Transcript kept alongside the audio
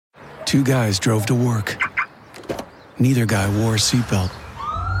Two guys drove to work. Neither guy wore a seatbelt.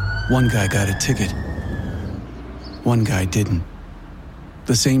 One guy got a ticket. One guy didn't.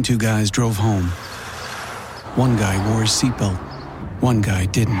 The same two guys drove home. One guy wore a seatbelt. One guy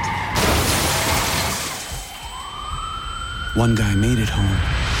didn't. One guy made it home.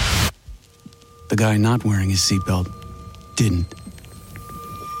 The guy not wearing his seatbelt didn't.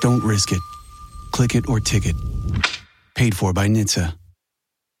 Don't risk it. Click it or ticket. Paid for by NHTSA.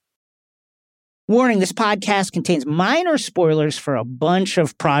 Warning, this podcast contains minor spoilers for a bunch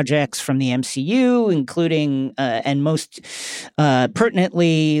of projects from the MCU, including, and most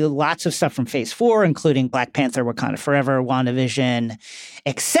pertinently, lots of stuff from Phase 4, including Black Panther, Wakanda Forever, WandaVision,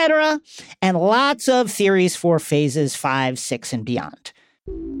 etc., and lots of theories for Phases 5, 6, and beyond.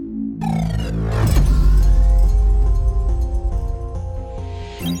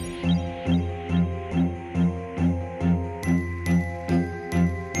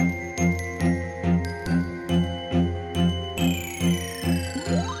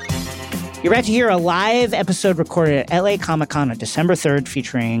 You're about to hear a live episode recorded at LA Comic-Con on December 3rd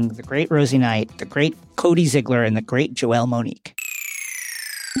featuring the great Rosie Knight, the great Cody Ziegler, and the great Joelle Monique.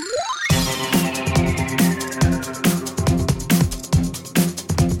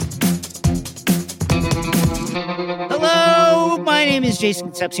 Hello, my name is Jason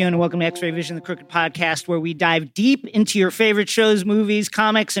Concepcion, and welcome to X-Ray Vision, the Crooked Podcast, where we dive deep into your favorite shows, movies,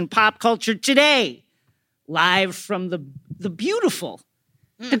 comics, and pop culture. Today, live from the beautiful...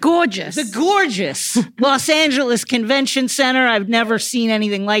 The gorgeous Los Angeles Convention Center. I've never seen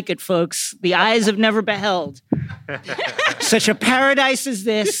anything like it, folks. The eyes have never beheld such a paradise as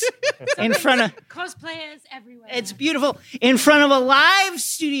this in front of... Cosplayers everywhere. It's beautiful. In front of a live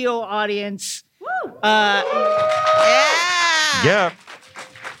studio audience. Woo! Yeah.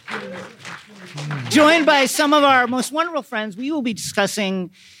 Joined by some of our most wonderful friends, we will be discussing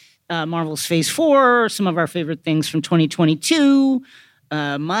Marvel's Phase 4, some of our favorite things from 2022,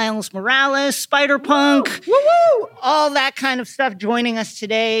 Miles Morales, Spider-Punk, all that kind of stuff. Joining us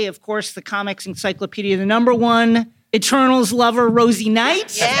today, of course, the comics encyclopedia, the number one Eternals lover, Rosie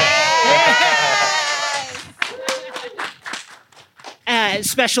Knight.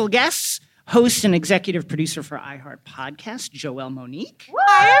 Special guests, host and executive producer for iHeart Podcast, Joelle Monique.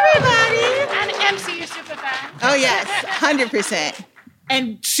 Hi, everybody. And MCU superfan. Oh, yes, 100%.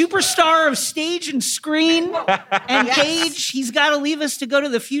 And superstar of stage and screen and Cage. He's got to leave us to go to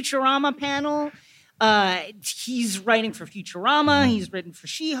the Futurama panel. He's writing for Futurama. He's written for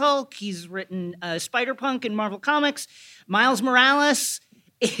She-Hulk. He's written Spider-Punk in Marvel Comics. Miles Morales,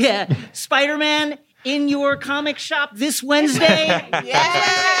 Spider-Man in your comic shop this Wednesday.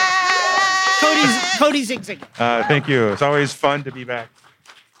 Cody Ziegler. Thank you. It's always fun to be back.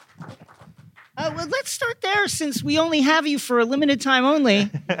 Well, let's start there since we only have you for a limited time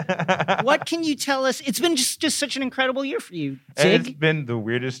only. What can you tell us? It's been just such an incredible year for you, Zig. It's been the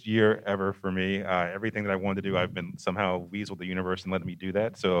weirdest year ever for me. Everything that I wanted to do, I've been somehow weaseled the universe and letting me do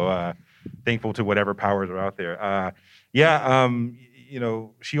that. So thankful to whatever powers are out there.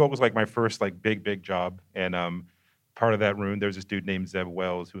 She-Hulk was like my first like big job. And part of that room, there's this dude named Zeb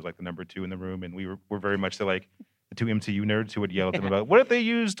Wells who was like the number 2 in the room. And we're very much so like the 2 MCU nerds who would yell at them about, what if they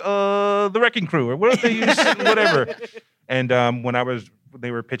used the Wrecking Crew? Or what if they used whatever? And when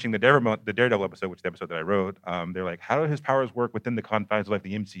they were pitching the Daredevil episode, which is the episode that I wrote, they're like, how do his powers work within the confines of like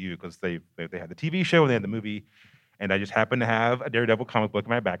the MCU? Because they had the TV show and they had the movie. And I just happened to have a Daredevil comic book in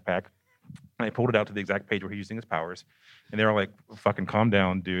my backpack. And I pulled it out to the exact page where he's using his powers. And they were like, fucking calm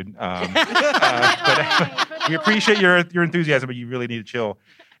down, dude. But we appreciate your enthusiasm, but you really need to chill.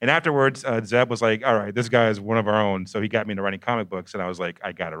 And afterwards, Zeb was like, all right, this guy is one of our own. So he got me into writing comic books. And I was like,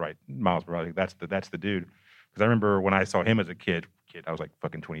 I got to write Miles Morales. That's the dude. Because I remember when I saw him as a kid, I was like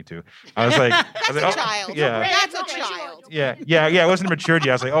fucking 22. I was like, child. Yeah. That's a child. Yeah. I wasn't matured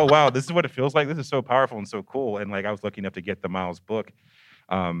yet. I was like, oh, wow, this is what it feels like. This is so powerful and so cool. And like, I was lucky enough to get the Miles book.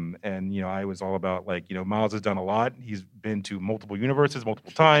 And, I was all about like, Miles has done a lot. He's been to multiple universes,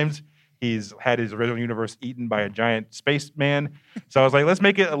 multiple times. He's had his original universe eaten by a giant spaceman. So I was like, let's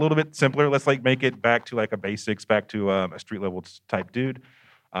make it a little bit simpler. Let's like make it back to like a basics, back to a street level type dude.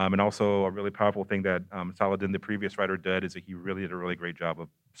 And also a really powerful thing that Saladin, the previous writer, did is that he really did a really great job of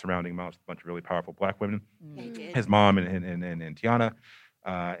surrounding Miles with a bunch of really powerful Black women. His mom and Tiana.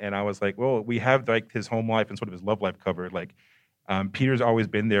 And I was like, well, we have like his home life and sort of his love life covered. Like Peter's always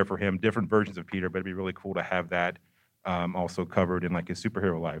been there for him, different versions of Peter, but it'd be really cool to have that also covered in like his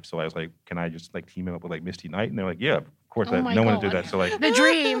superhero life. So I was like, can I just like team him up with like Misty Knight? And they're like, yeah, of course, Oh I my no one to do God. that. So like, The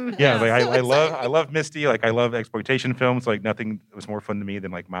dream. yeah, like I love Misty. Like I love exploitation films. Like nothing was more fun to me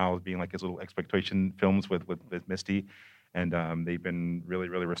than like Miles being like his little exploitation films with Misty, and they've been really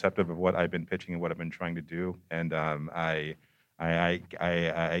really receptive of what I've been pitching and what I've been trying to do. And I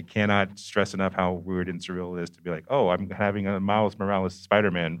cannot stress enough how weird and surreal it is to be like, oh, I'm having a Miles Morales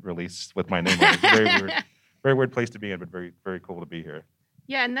Spider-Man release with my name on it. It's a very weird place to be in, but very very cool to be here.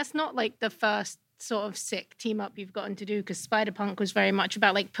 Yeah, and that's not like the first sort of sick team up you've gotten to do, because Spider-Punk was very much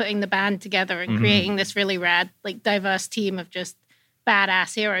about like putting the band together and creating this really rad, like diverse team of just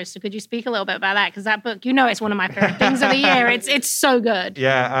badass heroes. So could you speak a little bit about that? Because that book, it's one of my favorite things of the year. It's so good.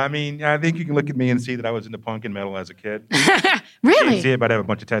 Yeah, I mean, I think you can look at me and see that I was into punk and metal as a kid. Really? You can see it, but I have a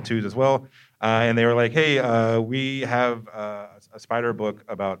bunch of tattoos as well. And they were like, hey, we have a spider book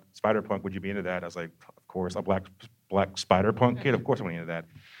about Spider-Punk. Would you be into that? I was like, of course, a black Spider-Punk kid. Of course I'm into that.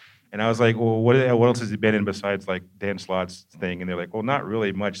 And I was like, well, what else has he been in besides like Dan Slott's thing? And they're like, well, not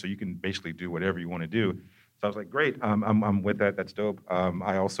really much. So you can basically do whatever you want to do. So I was like, great. I'm with that. That's dope.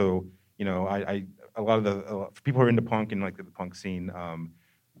 I also, I a lot of the people who are into punk and like the punk scene,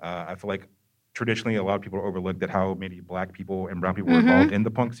 I feel like traditionally a lot of people are overlooked at how many black people and brown people are involved in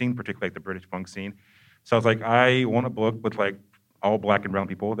the punk scene, particularly like the British punk scene. So I was like, I want a book with like all black and brown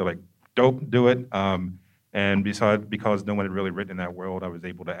people. They're like, dope, do it. And because no one had really written in that world, I was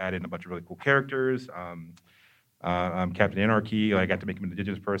able to add in a bunch of really cool characters. Captain Anarchy, I got to make him an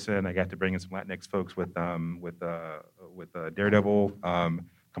indigenous person. I got to bring in some Latinx folks with Daredevil.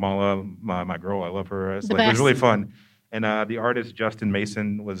 Kamala, my girl, I love her. It was really fun. And the artist Justin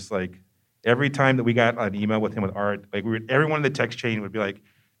Mason was like, every time that we got an email with him with art, like everyone in the text chain would be like,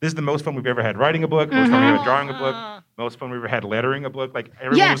 this is the most fun we've ever had writing a book, most fun we've ever drawing a book, most fun we've ever had lettering a book. Like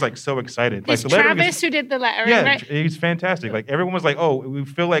everyone was like so excited. It's like Travis who did the lettering, right? He's fantastic. Like everyone was like, oh, we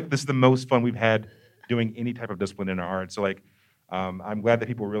feel like this is the most fun we've had doing any type of discipline in our art. So like, I'm glad that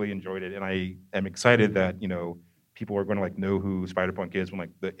people really enjoyed it, and I am excited that people are going to like know who Spider-Punk is when like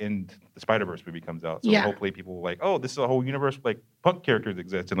the Spider-Verse movie comes out. So hopefully people will like, oh, this is a whole universe like punk characters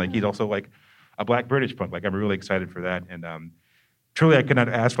exist, and like he's also like a black British punk. Like I'm really excited for that, and truly I could not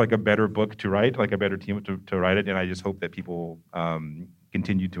ask for like a better book to write, like a better team to write it, and I just hope that people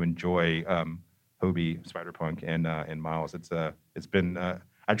continue to enjoy Hobie, Spider-Punk, and Miles. It's been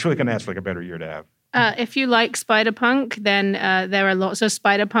I truly couldn't ask for like a better year to have. If you like Spider-Punk, then there are lots of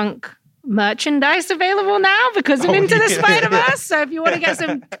Spider-Punk merchandise available now because of Into the Spider-Verse. So if you want to get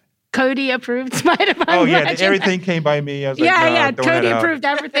some Cody-approved Spider-Punk merchandise. Everything came by me. I was like, no, Cody approved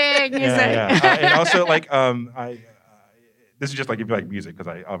everything. And also, like, this is just like if you like music, because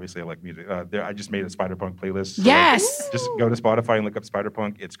I obviously like music. I just made a Spider-Punk playlist. So Yes. just go to Spotify and look up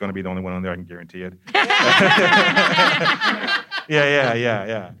Spider-Punk. It's going to be the only one on there. I can guarantee it.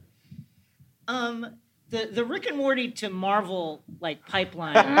 Yeah. The Rick and Morty to Marvel like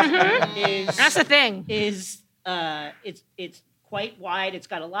pipeline is That's the thing. Is it's quite wide. It's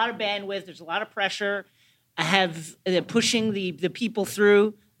got a lot of bandwidth. There's a lot of pressure. They're pushing the people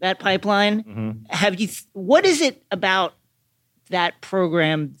through that pipeline. What is it about that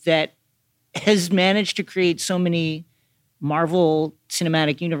program that has managed to create so many Marvel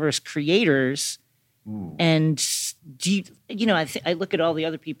Cinematic Universe creators? Ooh. And do I look at all the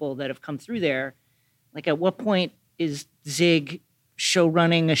other people that have come through there. Like, at what point is Zig show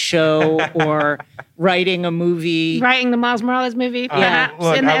running a show or writing a movie? Writing the Miles Morales movie, perhaps,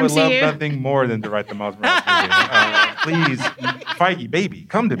 look, in the I would MCU. love nothing more than to write the Miles Morales movie. Please, Feige, baby,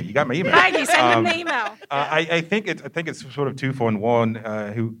 come to me. You got my email. Feige, send him the email. I think it's sort of twofold. One,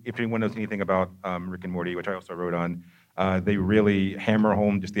 who, if anyone knows anything about Rick and Morty, which I also wrote on, they really hammer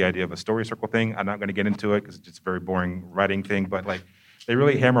home just the idea of a story circle thing. I'm not going to get into it because it's just a very boring writing thing, but like they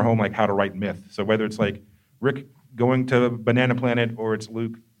really hammer home like how to write myth. So whether it's like Rick going to Banana Planet, or it's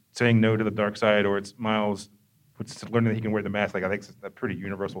Luke saying no to the dark side, or it's Miles learning that he can wear the mask, like I think it's a pretty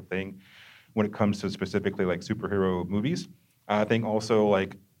universal thing when it comes to specifically like superhero movies. I think also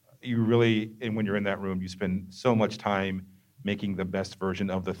like you really, and when you're in that room, you spend so much time making the best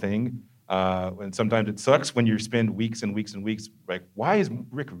version of the thing. And sometimes it sucks when you spend weeks and weeks and weeks, like, why is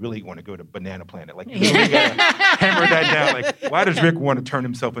Rick really want to go to Banana Planet? Like, you really gotta hammer that down. Like, why does Rick want to turn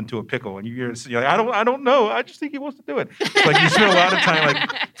himself into a pickle? And you're like, I don't know. I just think he wants to do it. Like, you spend a lot of time,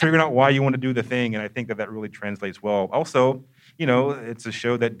 like, figuring out why you want to do the thing. And I think that really translates well. Also, it's a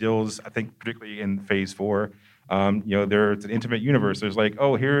show that deals, I think, particularly in Phase 4, there's an intimate universe. There's like,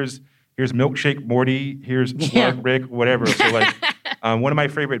 oh, here's Milkshake Morty, here's Slug Rick, whatever. So, like, one of my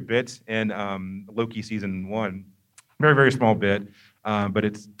favorite bits in Loki season 1, very, very small bit, but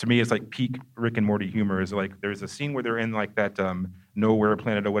to me, it's like peak Rick and Morty humor. Is like there's a scene where they're in like that nowhere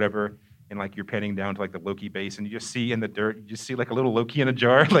planet or whatever, and like you're panning down to like the Loki base, and you just see in the dirt, you just see like a little Loki in a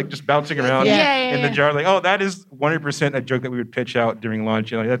jar, like just bouncing around in the jar. Like, oh, that is 100% a joke that we would pitch out during launch.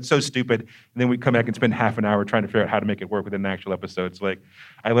 That's so stupid. And then we come back and spend half an hour trying to figure out how to make it work within an actual episode. So like,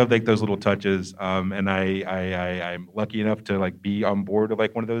 I love like those little touches. And I'm lucky enough to like be on board with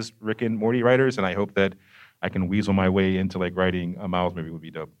like one of those Rick and Morty writers, and I hope that I can weasel my way into like writing a Miles movie would be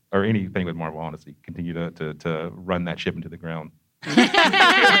dope, or anything with Marvel. Honestly, continue to run that ship into the ground.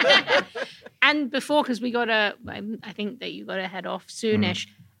 And before, because I think that you got to head off soonish.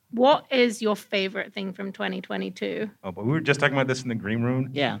 What is your favorite thing from 2022? Oh, but we were just talking about this in the green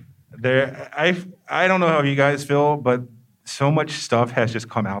room. Yeah. I don't know how you guys feel, but so much stuff has just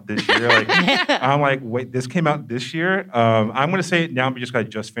come out this year. Like I'm like, wait, this came out this year. I'm gonna say it now because I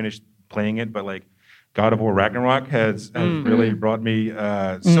just finished playing it, but like. God of War Ragnarok has really brought me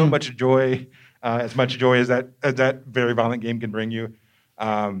so much joy, as much joy as that very violent game can bring you.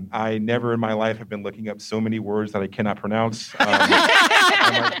 I never in my life have been looking up so many words that I cannot pronounce.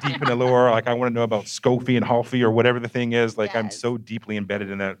 I'm like deep in the lore. Like I want to know about Scofie and Halfie or whatever the thing is. Like I'm so deeply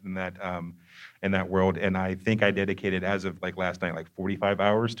embedded in that world, and I think I dedicated as of like last night like 45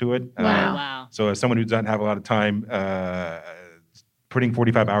 hours to it. Wow. So as someone who doesn't have a lot of time, putting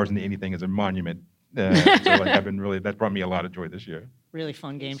 45 hours into anything is a monument. So like that's brought me a lot of joy this year. Really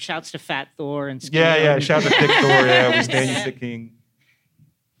fun game. Shouts to Fat Thor and Skinny Yeah. Odin. Shout out to Thick Thor. Yeah, we stand you, Thick King.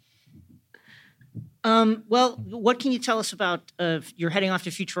 Well, what can you tell us about? You're heading off to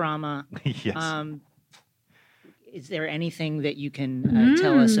Futurama. Yes. Is there anything that you can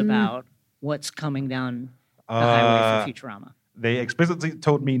tell us about what's coming down the highway for Futurama? They explicitly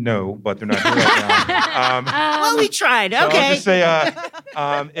told me no, but they're not here right now. Well, we tried. So Okay. I'll just say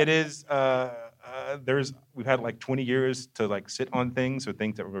it is. We've had like 20 years to like sit on things, so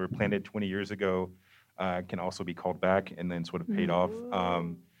things that were planted 20 years ago can also be called back and then sort of paid off.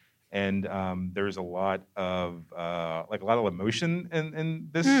 And there's a lot of emotion in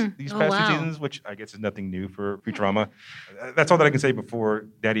these past two seasons, which I guess is nothing new for Futurama. That's all that I can say before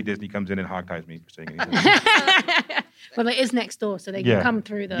Daddy Disney comes in and hogties me for saying anything. Well, it is next door, so they can come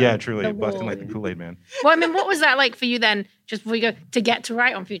through the truly the busting wall. like the Kool-Aid man. Well, I mean, what was that like for you then? Just before you go to get to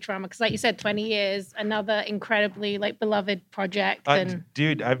write on Futurama, because like you said, 20 years, another incredibly like beloved project.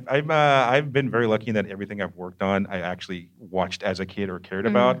 Dude, I've been very lucky in that everything I've worked on, I actually watched as a kid or cared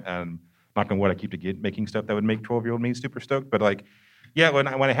about. And knock on wood, I keep making stuff that would make 12-year-old me super stoked. But like, yeah, when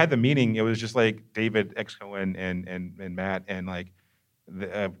I had the meeting, it was just like David X Cohen and Matt and like.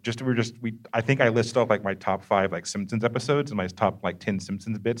 I think I listed off like my top 5 like Simpsons episodes and my top like 10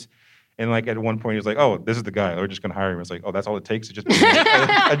 Simpsons bits, and like at one point he was like, "Oh, this is the guy. We're just gonna hire him." It's like, "Oh, that's all it takes to just be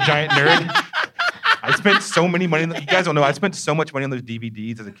a giant nerd." I spent so many money. You guys don't know. I spent so much money on those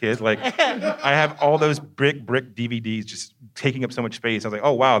DVDs as a kid. Like, I have all those brick DVDs just taking up so much space. I was like,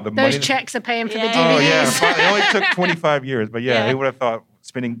 "Oh wow, those checks are paying for the DVDs." Oh yeah, it only took 25 years, but yeah, who would have thought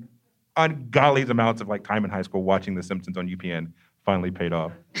spending ungodly amounts of like time in high school watching The Simpsons on UPN finally paid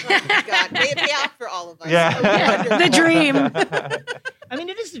off. Oh my God, pay off for all of us. Yeah. The dream. I mean,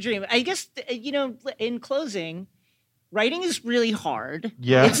 it is the dream. I guess in closing, writing is really hard.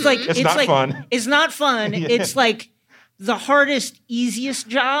 Yeah, it's like it's not fun. It's not fun. Yeah. It's like the hardest, easiest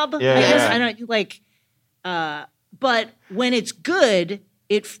job. Yeah, I guess. yeah. I don't like. But when it's good,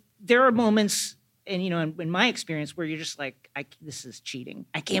 there are moments, and in my experience, where you're just like, this is cheating.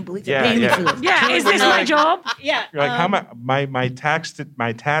 I can't believe they're paying me for this. Yeah, is this my job? Yeah. You're like, how my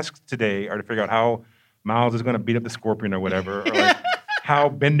tasks today are to figure out how Miles is going to beat up the Scorpion or whatever, or like how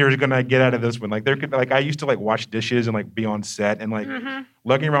Bender is going to get out of this one. Like I used to like wash dishes and like be on set and like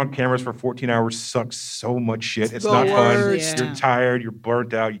lugging around cameras for 14 hours sucks so much shit. It's not fun. worst. You're tired. You're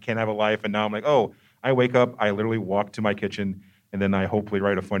burnt out. You can't have a life. And now I'm like, oh, I wake up. I literally walk to my kitchen. And then I hopefully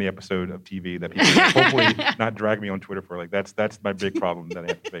write a funny episode of TV that people hopefully not drag me on Twitter for. Like that's my big problem that I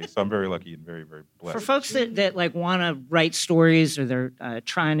have to face. So I'm very lucky and very, very blessed. For folks that like want to write stories or they're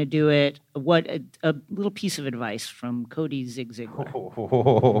trying to do it, what a little piece of advice from Cody Zig Ziglar.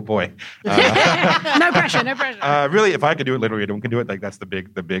 Oh boy. No pressure. No pressure. Really, if I could do it, literally anyone can do it. Like that's the big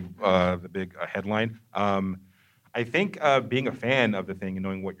headline. I think being a fan of the thing and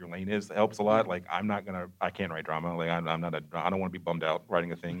knowing what your lane is helps a lot. Like I can't write drama. Like I don't want to be bummed out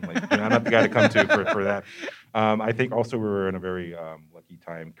writing a thing. Like I'm not the guy to come to for that. I think also we're in a very lucky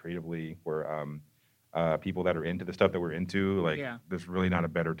time creatively where people that are into the stuff that we're into, like there's really not a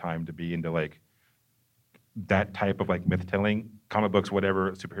better time to be into like that type of like myth telling, comic books,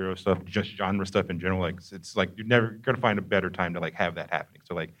 whatever, superhero stuff, just genre stuff in general. Like it's like you're never gonna find a better time to like have that happening.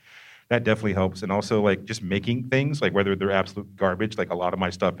 So like that definitely helps. And also like just making things, like whether they're absolute garbage, like a lot of my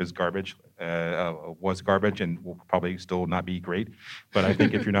stuff is garbage, was garbage and will probably still not be great. But I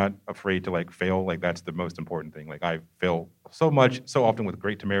think if you're not afraid to like fail, like that's the most important thing. Like I fail so often with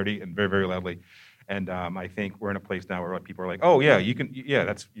great temerity and very, very loudly. And I think we're in a place now where like, people are like, oh yeah, you can,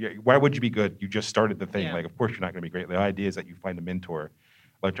 why would you be good? You just started the thing. Yeah. Like, of course you're not going to be great. The idea is that you find a mentor,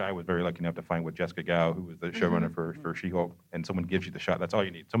 which I was very lucky enough to find with Jessica Gao, who was the showrunner for She-Hulk, and someone gives you the shot. That's all you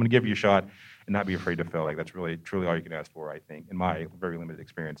need. Someone to give you a shot and not be afraid to fail. Like that's really, truly all you can ask for, I think, in my very limited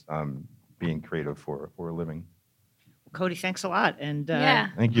experience being creative for a living. Cody, thanks a lot, and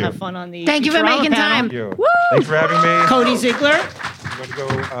Thank you. have fun on the. Thank you for Futurama making panel. time. Thank you. Woo! Thanks for having me. Cody Ziegler. I'm going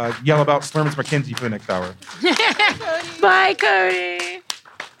to go yell about Slurms McKenzie for the next hour. Bye, Cody.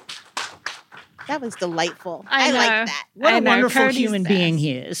 That was delightful. I I know. like that. What I a know, wonderful Cody's human the being best.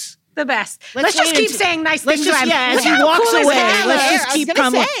 he is. The best. Let's Let's just wait keep until- saying nice let's things just- to him. yeah, as Look he how walks cool his away, hair let's looks. just I was keep gonna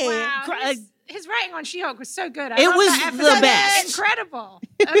coming. say. Wow, his writing on She-Hulk was so good. It love was that the episode. best. Incredible.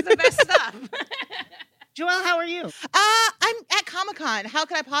 That was the best stuff. Joelle, how are you? I'm at Comic-Con. How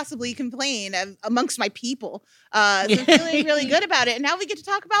could I possibly complain amongst my people? So I'm feeling really good about it. And now we get to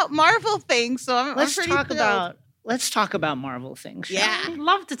talk about Marvel things. So I'm Let's pretty talk thrilled. about Marvel things. shall Yeah. I'd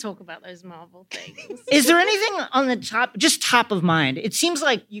love to talk about those Marvel things. Is there anything on the top of mind? It seems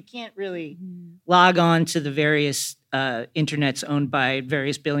like you can't really log on to the various internets owned by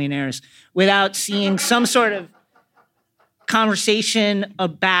various billionaires without seeing some sort of conversation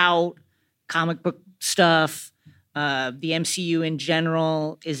about comic book stuff, the MCU in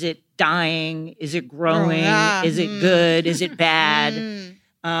general. Is it dying? Is it growing? yeah. Is it good? Is it bad?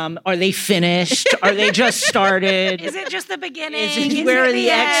 Are they finished? Are they just started? Is it just the beginning? Where it are the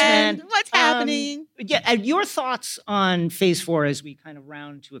X-Men? end? What's happening? Yeah, and your thoughts on Phase 4 as we kind of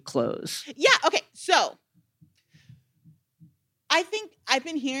round to a close. Yeah, okay. So I think I've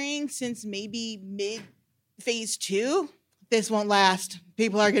been hearing since maybe mid phase 2, this won't last.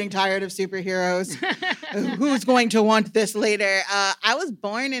 People are getting tired of superheroes. Who's going to want this later? I was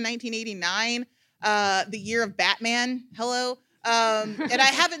born in 1989, the year of Batman. Hello. And I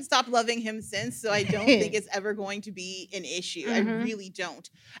haven't stopped loving him since, so I don't think it's ever going to be an issue. I really don't.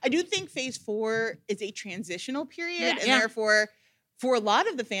 I do think Phase 4 is a transitional period, and therefore, for a lot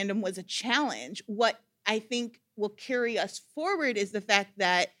of the fandom, was a challenge. What I think will carry us forward is the fact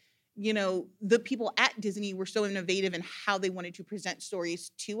that, you know, the people at Disney were so innovative in how they wanted to present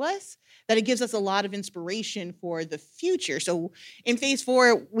stories to us that it gives us a lot of inspiration for the future. So in Phase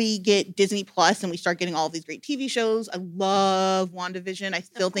 4, we get Disney Plus and we start getting all of these great TV shows. I love WandaVision. I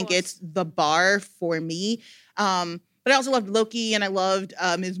still think it's the bar for me. But I also loved Loki and I loved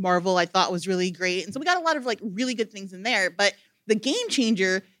Ms. Marvel. I thought was really great. And so we got a lot of like really good things in there. But the game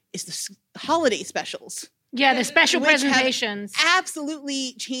changer is the holiday specials. Yeah, the special Which have presentations.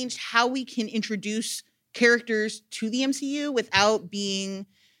 Absolutely changed how we can introduce characters to the MCU without being,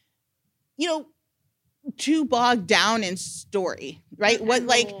 you know, too bogged down in story, right? What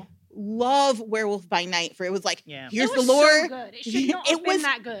like love Werewolf by Night for it was like, here's It the was lore. So good. It should not have It been was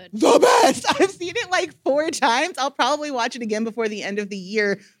that good. the best. I've seen it like 4 times. I'll probably watch it again before the end of the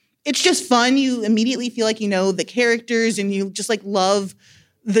year. It's just fun. You immediately feel like you know the characters and you just like love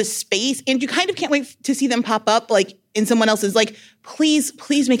the space, and you kind of can't wait to see them pop up like in someone else's, like, please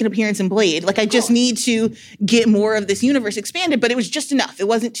make an appearance in Blade. Like, I just need to get more of this universe expanded, but it was just enough. It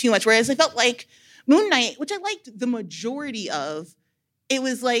wasn't too much. Whereas I felt like Moon Knight, which I liked the majority of, it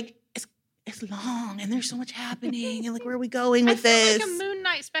was like, it's long and there's so much happening and like, where are we going with this? Like a Moon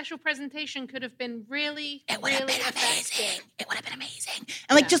Knight special presentation could have been really, really effective. It would have been amazing.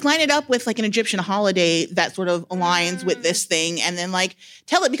 And like just line it up with like an Egyptian holiday that sort of aligns with this thing and then like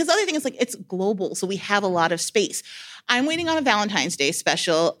tell it, because the other thing is like it's global. So we have a lot of space. I'm waiting on a Valentine's Day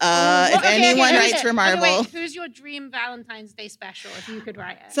special. If anyone writes for Marvel. Okay, wait, who's your dream Valentine's Day special if you could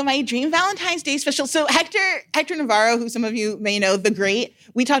write it? So my dream Valentine's Day special. So Hector Navarro, who some of you may know, the great,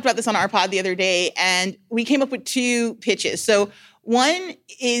 we talked about this on our pod the other day, and we came up with 2 pitches. So one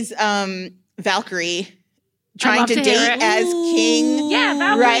is Valkyrie trying to date as King. Yeah,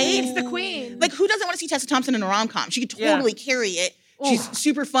 Valkyrie right? needs the queen. Like, who doesn't want to see Tessa Thompson in a rom-com? She could totally carry it. She's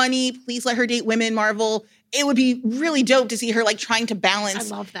super funny. Please let her date women, Marvel. It would be really dope to see her like trying to balance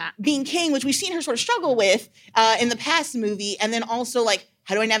I love that. being King, which we've seen her sort of struggle with in the past movie, and then also like,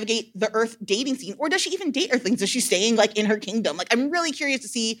 how do I navigate the Earth dating scene? Or does she even date Earthlings? Is she staying like in her kingdom? Like, I'm really curious to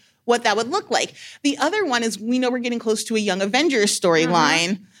see what that would look like. The other one is, we know we're getting close to a Young Avengers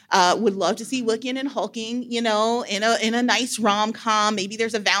storyline. Would love to see Wiccan and hulking, you know, in a nice rom-com. Maybe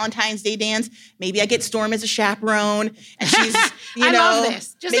there's a Valentine's Day dance. Maybe I get Storm as a chaperone, and she's, you I know, love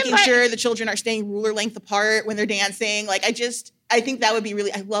this. Just making sure the children are staying ruler length apart when they're dancing. Like, I think that would be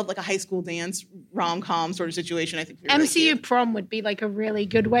really, I love like a high school dance rom-com sort of situation. I think it'd be really MCU cute. prom would be like a really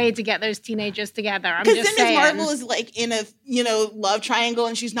good way to get those teenagers together. I'm Because just then saying. Ms. Marvel is like in a, love triangle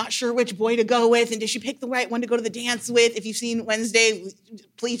and she's not sure which boy to go with. And does she pick the right one to go to the dance with? If you've seen Wednesday,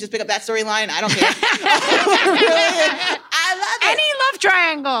 please just pick up that storyline. I don't care. I love it. Any love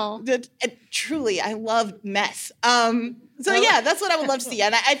triangle. Truly, I love mess. That's what I would love to see.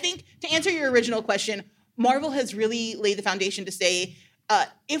 And I think to answer your original question, Marvel has really laid the foundation to say,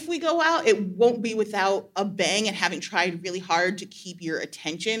 if we go out, it won't be without a bang and having tried really hard to keep your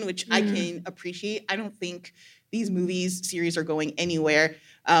attention, which I can appreciate. I don't think these movies, series are going anywhere.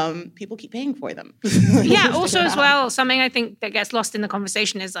 People keep paying for them. Yeah, also as well, something I think that gets lost in the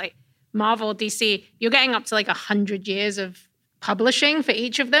conversation is like Marvel, DC, you're getting up to like 100 years of publishing for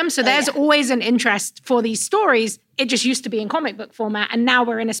each of them. So there's always an interest for these stories. It just used to be in comic book format. And now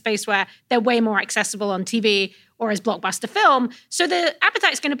we're in a space where they're way more accessible on TV or as blockbuster film. So the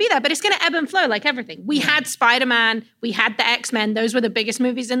appetite's going to be there, but it's going to ebb and flow like everything. We had Spider-Man, we had the X-Men. Those were the biggest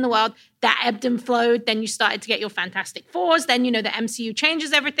movies in the world. That ebbed and flowed. Then you started to get your Fantastic Fours. Then, the MCU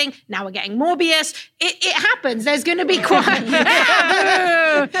changes everything. Now we're getting Morbius. It happens. There's going to be quite...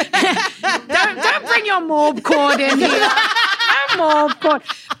 don't bring your Morb cord in here. No Morb cord.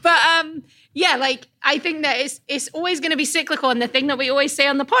 But I think that it's always going to be cyclical. And the thing that we always say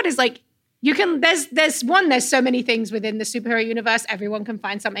on the pod is like, there's so many things within the superhero universe. Everyone can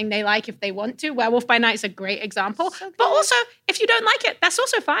find something they like if they want to. Werewolf by Night's a great example. But also, if you don't like it, that's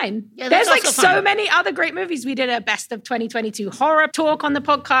also fine. Yeah, there's that's like also so fine. many other great movies. We did a best of 2022 horror talk on the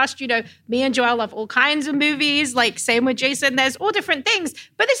podcast. Me and Joelle love all kinds of movies. Like same with Jason. There's all different things.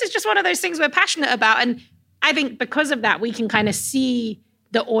 But this is just one of those things we're passionate about. And I think because of that, we can kind of see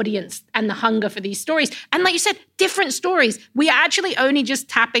the audience and the hunger for these stories. And like you said, different stories. We are actually only just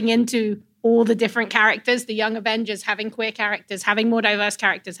tapping into all the different characters, the Young Avengers, having queer characters, having more diverse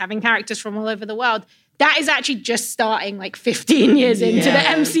characters, having characters from all over the world. That is actually just starting like 15 years into the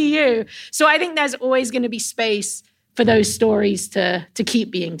MCU. So I think there's always going to be space for those stories to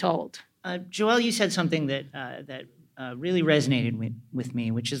keep being told. Joelle, you said something that really resonated with me,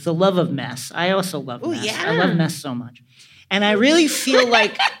 which is the love of mess. I also love mess. Yeah. I love mess so much. And I really feel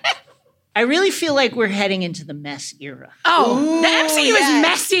like we're heading into the mess era. The MCU is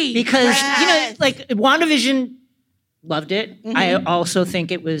messy. Because, like WandaVision, loved it. Mm-hmm. I also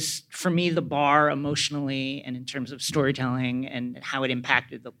think it was, for me, the bar emotionally and in terms of storytelling and how it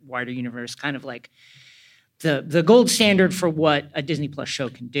impacted the wider universe, kind of like the gold standard for what a Disney Plus show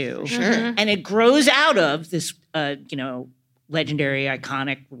can do. Sure. And it grows out of this, legendary,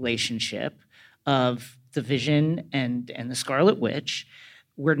 iconic relationship of the Vision and the Scarlet Witch.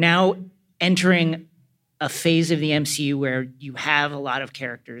 We're now entering a phase of the MCU where you have a lot of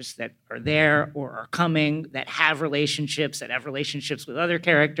characters that are there or are coming, that have relationships with other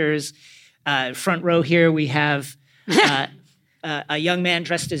characters. Front row here, we have a young man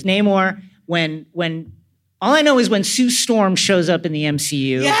dressed as Namor. When all I know is when Sue Storm shows up in the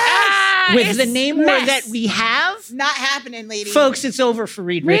MCU with the Namor that we have, Not happening, lady. folks, it's over for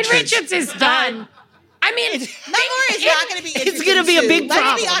Reed Richards. Reed Richards is done. I mean, Namor is not going to be interesting. It's gonna be a big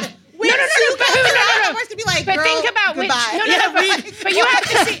Let me be problem. honest. Namor's to be like, But girl, think about goodbye. but you have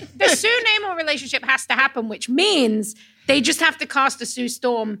to see the Sue Namor relationship has to happen, which means they just have to cast a Sue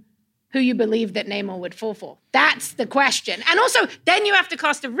Storm who you believe that Namor would fall for. That's the question. And also, then you have to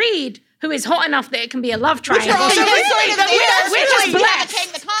cast a Reed who is hot enough that it can be a love triangle. We're So we're just blessed.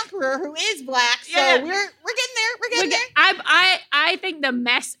 Kang the Conqueror, who is black. So Yeah. we're getting there. We're getting there. I think the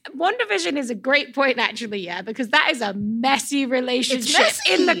mess. WandaVision is a great point, actually, because that is a messy relationship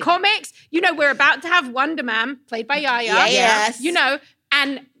messy. in the comics. We're about to have Wonder Man played by Yaya. Yes.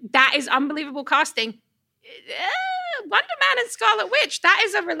 And that is unbelievable casting. Wonder Man and Scarlet Witch, that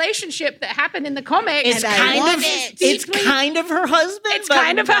is a relationship that happened in the comics. It's And I kind love of it. it's kind of her husband. It's but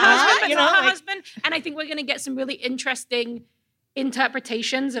kind of her husband, but you not know, her like- husband. And I think we're going to get some really interesting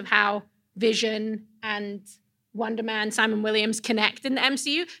interpretations of how Vision and Wonder Man, Simon Williams connect in the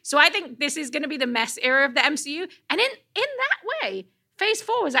MCU. So I think this is going to be the mess era of the MCU. And in that way, Phase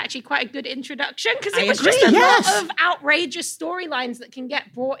 4 was actually quite a good introduction because it I was agree, just a yes. lot of outrageous storylines that can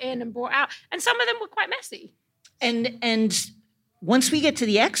get brought in and brought out. And some of them were quite messy. And once we get to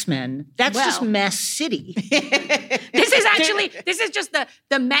the X-Men, that's just mess city. This is just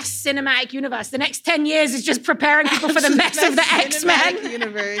the mess cinematic universe. The next 10 years is just preparing people for the mess of the X-Men. Cinematic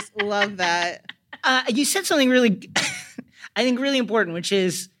universe. Love that. You said something really, I think, really important, which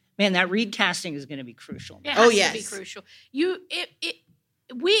is, man, that Reed casting is going to be crucial. It has yes. to be crucial.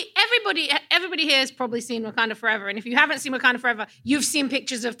 Everybody here has probably seen Wakanda Forever, and if you haven't seen Wakanda Forever, you've seen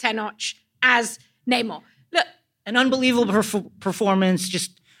pictures of Tenoch as Namor. Look, An unbelievable performance,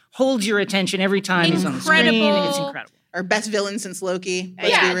 just holds your attention every time he's on the screen. Incredible. It's incredible. Our best villain since Loki.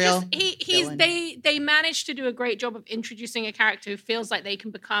 Let's be real. Villain. They managed to do a great job of introducing a character who feels like they can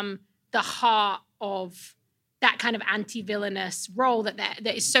become the heart of that kind of anti-villainous role that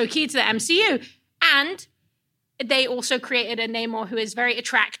is so key to the MCU. And they also created a Namor who is very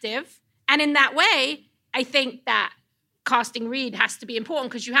attractive. And in that way, I think that casting Reed has to be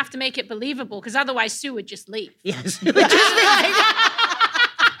important because you have to make it believable because otherwise Sue would just leave. Yes. It would just be like,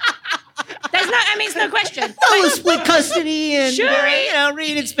 it's no question. oh, split custody and Shuri.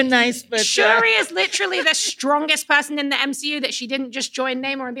 Reed, it's been nice, but Shuri is literally the strongest person in the MCU that she didn't just join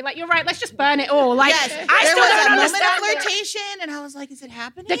Namor and be like, you're right, let's just burn it all. Like, yes, I there still was don't a moment understand of it. flirtation, and I was like, is it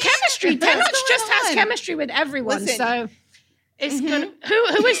happening? The chemistry, What's Thanos just going has on? chemistry with everyone. Listen. So it's gonna.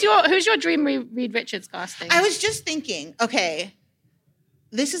 Who's your dream Reed Richards casting? I was just thinking, okay,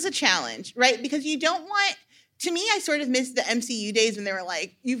 this is a challenge, right? Because you don't want. To me, I sort of miss the MCU days when they were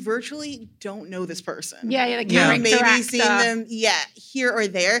like, you virtually don't know this person. the You've character maybe actor. seen them, here or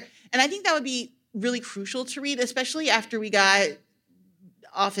there. And I think that would be really crucial to read, especially after we got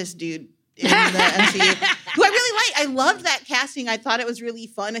Office Dude in the MCU, who I really liked. I loved that casting. I thought it was really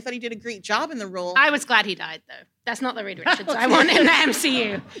fun. I thought he did a great job in the role. I was glad he died, though. That's not the Reed Richards I want in the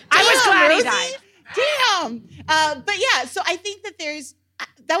MCU. I was glad Rosie? he died. Damn. But yeah, so I think that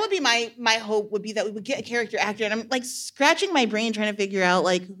that would be my hope would be that we would get a character actor. And I'm like scratching my brain trying to figure out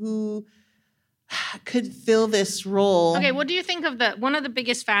like who could fill this role. Okay, what do you think of one of the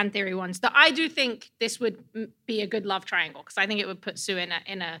biggest fan theory ones? That I do think this would be a good love triangle because I think it would put Sue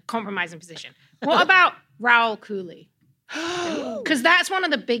in a compromising position. What about Raoul Cooley? Because that's one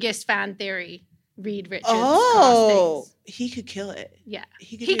of the biggest fan theory Reed Richards castings. He could kill it. Yeah,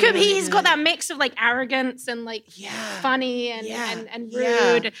 He he do could. really He's got good. that mix of like arrogance and like funny and Yeah.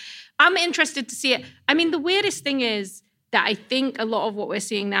 rude. I'm interested to see it. I mean, the weirdest thing is that I think a lot of what we're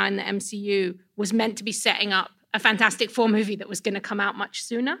seeing now in the MCU was meant to be setting up a Fantastic Four movie that was going to come out much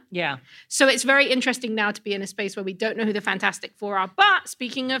sooner. yeah. So it's very interesting now to be in a space where we don't know who the Fantastic Four are. But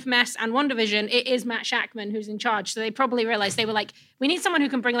speaking of mess and WandaVision, it is Matt Shackman who's in charge. So they probably realized they were like, we need someone who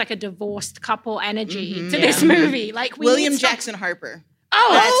can bring like a divorced couple energy to this movie. Like William need Jackson Harper. Oh,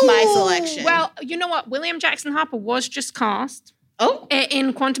 That's my selection. Well, you know what? William Jackson Harper was just cast Oh,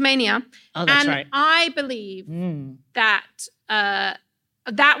 in Quantumania. Oh, that's and right. I believe that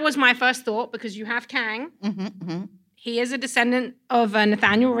that was my first thought because you have Kang. He is a descendant of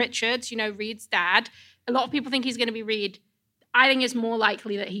Nathaniel Richards, Reed's dad. A lot of people think he's going to be Reed. I think it's more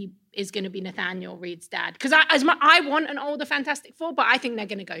likely that he is going to be Nathaniel Reed's dad. Because I want an older Fantastic Four, but I think they're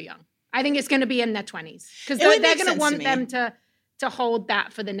going to go young. I think it's going to be in their 20s. Because It would they're make going to sense want to them me. to hold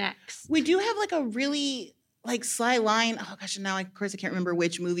that for the next. we do have like a really like sly line. Oh gosh, now of course I can't remember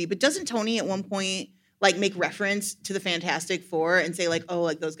which movie, but doesn't Tony at one point like make reference to the Fantastic Four and say like, oh,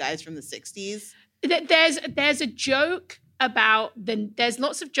 like those guys from the 60s? There's a joke about there's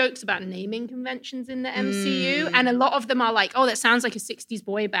lots of jokes about naming conventions in the MCU, and a lot of them are like, oh, that sounds like a 60s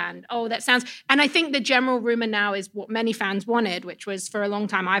boy band. Oh, that sounds, and I think the general rumor now is what many fans wanted, which was for a long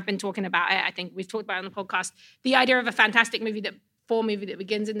time, I've been talking about it. I think we've talked about it on the podcast, the idea of a Fantastic Four movie that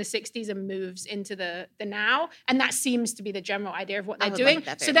begins in the 60s and moves into the now. And that seems to be the general idea of what I they're would doing. like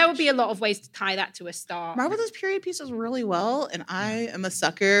that So very there much. would be a lot of ways to tie that to a star. Marvel does period pieces really well, and I am a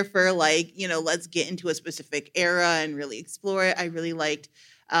sucker for like, let's get into a specific era and really explore it. I really liked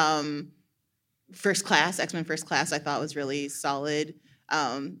First Class, X-Men First Class, I thought was really solid.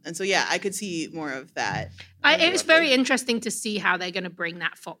 And so, yeah, I could see more of that. It was very interesting to see how they're going to bring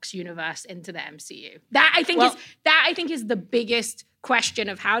that Fox universe into the MCU. That I think is the biggest question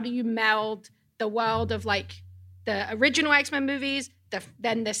of how do you meld the world of like the original X-Men movies,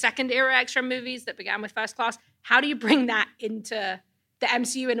 then the second era X-Men movies that began with First Class. How do you bring that into the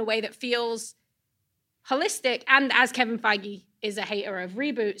MCU in a way that feels holistic? And as Kevin Feige is a hater of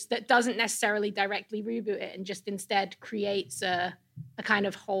reboots, that doesn't necessarily directly reboot it and just instead creates a kind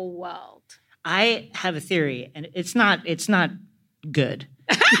of whole world. I have a theory, and it's not good,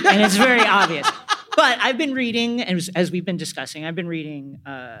 and it's very obvious. But I've been reading, and as we've been discussing, I've been reading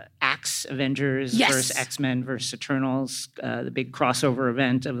Axe Avengers versus X-Men versus Eternals, the big crossover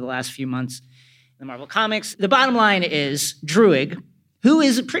event of the last few months in the Marvel Comics. The bottom line is Druig, who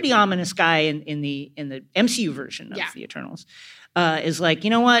is a pretty ominous guy in the MCU version of the Eternals, is like, you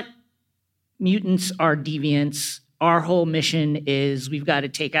know what? Mutants are deviants. Our whole mission is we've got to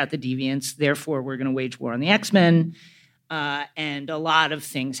take out the deviants. Therefore, we're going to wage war on the X-Men. And a lot of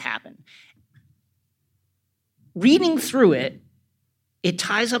things happen. Reading through it, it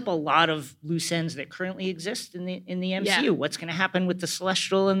ties up a lot of loose ends that currently exist in the MCU. Yeah. What's going to happen with the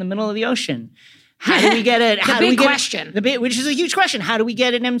Celestial in the middle of the ocean? How do we get it? The big question. Which is a huge question. How do we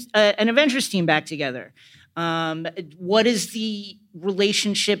get an Avengers team back together? What is the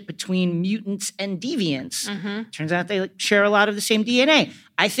relationship between mutants and deviants? Turns out they share a lot of the same DNA.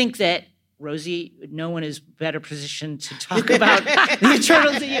 I think that, Rosie, no one is better positioned to talk about the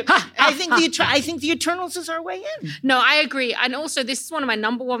Eternals than you. I think the Eternals is our way in. No, I agree. And also, this is one of my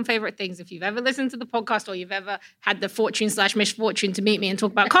number one favorite things. If you've ever listened to the podcast or you've ever had the fortune/misfortune to meet me and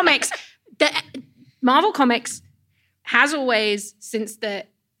talk about comics, the Marvel Comics has always, since the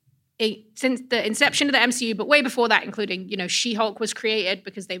inception of the MCU, but way before that, including, She-Hulk was created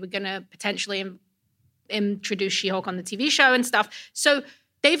because they were going to potentially introduce She-Hulk on the TV show and stuff. So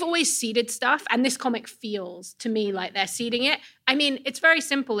they've always seeded stuff, and this comic feels to me like they're seeding it. I mean, it's very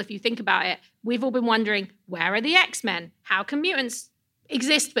simple if you think about it. We've all been wondering, where are the X-Men? How can mutants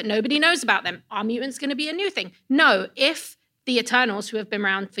exist but nobody knows about them? Are mutants going to be a new thing? No, if the Eternals, who have been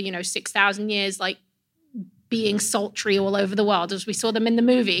around for, 6,000 years, like being sultry all over the world, as we saw them in the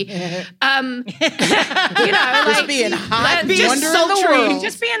movie, just being hot, just sultry,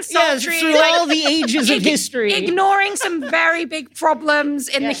 just being sultry, through all the ages of history, ignoring some very big problems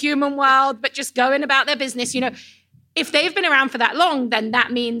in the human world, but just going about their business. If they've been around for that long, then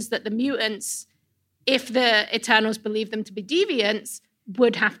that means that the mutants, if the Eternals believe them to be deviants,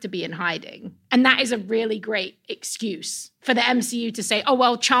 would have to be in hiding. And that is a really great excuse for the MCU to say, oh,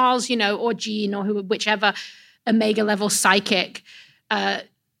 well, Charles, or Jean, or whichever Omega level psychic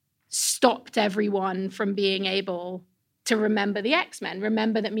stopped everyone from being able to remember the X-Men,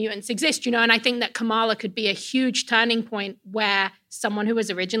 remember that mutants exist, and I think that Kamala could be a huge turning point where someone who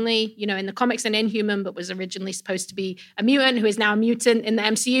was originally, in the comics an Inhuman, but was originally supposed to be a mutant, who is now a mutant in the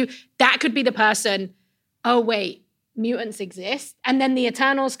MCU, that could be the person, oh, wait, mutants exist. And then the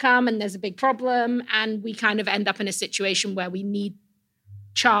Eternals come and there's a big problem, and we kind of end up in a situation where we need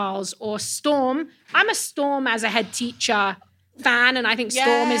Charles or Storm. I'm a Storm as a head teacher fan, and I think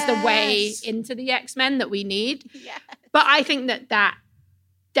Storm is the way into the X-Men that we need. Yes. But I think that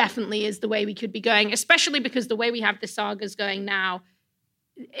definitely is the way we could be going, especially because the way we have the sagas going now,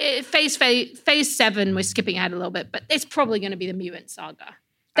 phase 7, we're skipping ahead a little bit, but it's probably going to be the mutant saga.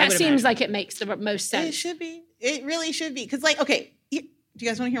 That seems like it makes the most sense. It should be. It really should be. Because, okay, do you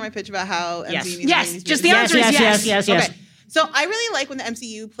guys want to hear my pitch about how MCU needs Yes, just the answer is yes. Okay. So I really like when the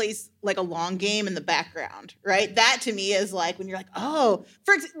MCU plays like a long game in the background, right? That to me is like when you're like, oh,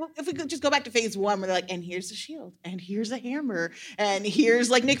 for example, if we could just go back to phase 1 where they're like, and here's the shield, and here's a hammer, and here's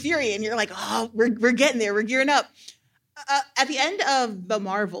like Nick Fury, and you're like, oh, we're getting there, we're gearing up. At the end of the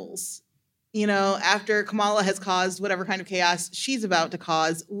Marvels, after Kamala has caused whatever kind of chaos she's about to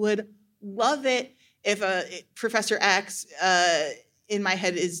cause, would love it if Professor X, in my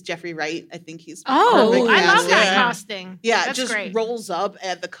head, is Jeffrey Wright. I think he's I love that casting. Yeah, that's just great. Rolls up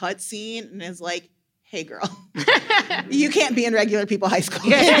at the cut scene and is like, hey, girl, you can't be in regular people high school.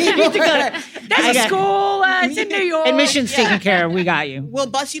 There's a school. It's in New York. Admission's taken care of. We got you. We'll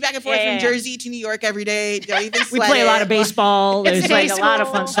bus you back and forth from Jersey to New York every day. Don't even sweat We play a lot of baseball. There's a lot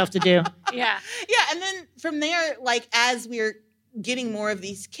of fun stuff to do. Yeah. Yeah, and then from there, as we're getting more of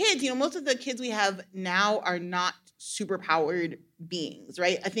these kids, most of the kids we have now are not super powered beings,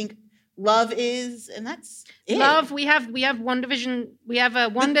 right? I think Love is, and that's it. Love, we have WandaVision, we have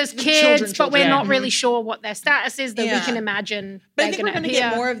Wanda's kids, but we're not really sure what their status is, though we can imagine. But I think we're going to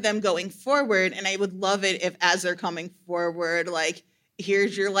get more of them going forward, and I would love it if, as they're coming forward,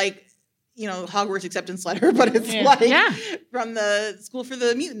 here's your Hogwarts acceptance letter, but it's from the School for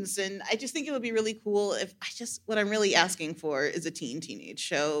the Mutants. And I just think it would be really cool if what I'm really asking for is a teenage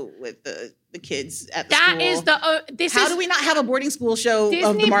show with the kids at the school. How do we not have a boarding school show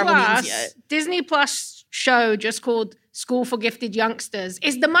of the Marvel Mutants yet? Disney Plus show just called School for Gifted Youngsters.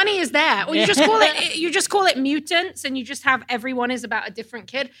 The money is there. Or you just call it Mutants, and you just have everyone is about a different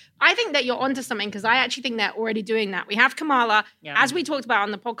kid. I think that you're onto something, because I actually think they're already doing that. We have Kamala, as we talked about on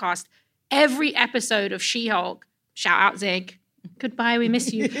the podcast. Every episode of She-Hulk, shout out Zig, goodbye, we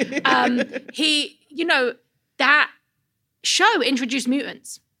miss you. That show introduced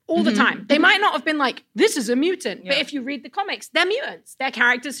mutants all the time. They might not have been like, this is a mutant, but if you read the comics, they're mutants. They're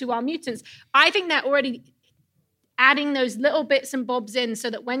characters who are mutants. I think they're already adding those little bits and bobs in so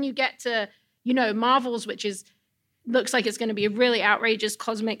that when you get to, Marvels, which looks like it's going to be a really outrageous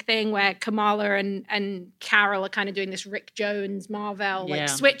cosmic thing where Kamala and Carol are kind of doing this Rick Jones, Marvel,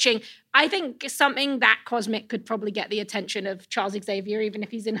 switching. I think something that cosmic could probably get the attention of Charles Xavier, even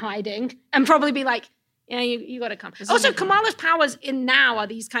if he's in hiding, and probably be like, you got to come. Also, Kamala's powers in now are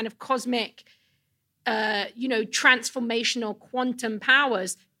these kind of cosmic, transformational quantum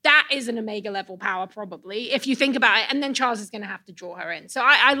powers. that is an Omega level power, probably, if you think about it. And then Charles is going to have to draw her in. So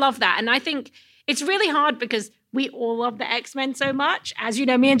I love that. And I think it's really hard because we all love the X-Men so much. As you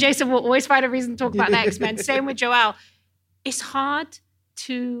know, me and Jason will always find a reason to talk about the X-Men. Same with Joelle. It's hard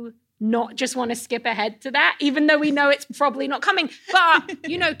to not just want to skip ahead to that, even though we know it's probably not coming. But,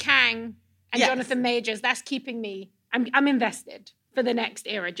 Kang and Jonathan Majors, that's keeping me, I'm invested for the next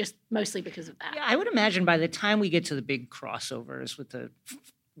era, just mostly because of that. Yeah, I would imagine by the time we get to the big crossovers with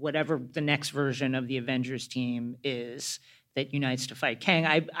whatever the next version of the Avengers team is that unites to fight Kang,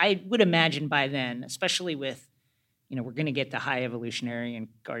 I would imagine by then, especially with, we're going to get the High Evolutionary and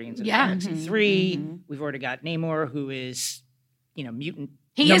Guardians of the Galaxy 3. Mm-hmm. We've already got Namor, who is, mutant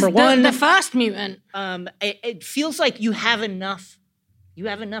he number is one. The first mutant. It feels like you have enough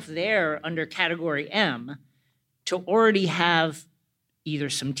there under Category M to already have either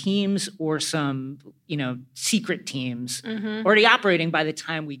some teams or some, secret teams already operating by the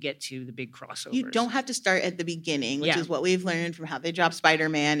time we get to the big crossovers. You don't have to start at the beginning, which is what we've learned from how they dropped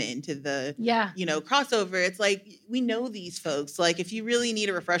Spider-Man into the, crossover. It's like, we know these folks. Like, if you really need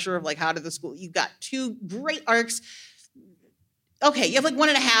a refresher of, like, how did the school, you've got 2 great arcs. Okay, you have like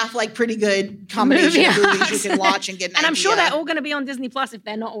 1.5 like pretty good combination of movies you can watch and get an And I'm idea. sure they're all going to be on Disney Plus if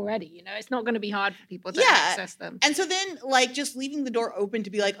they're not already. It's not going to be hard for people to access them. And so then like just leaving the door open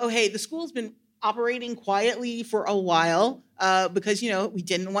to be like, oh, hey, the school's been operating quietly for a while because, we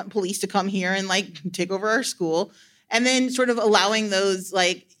didn't want police to come here and like take over our school. And then sort of allowing those,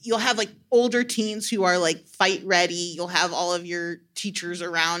 like, you'll have like older teens who are like fight ready. You'll have all of your teachers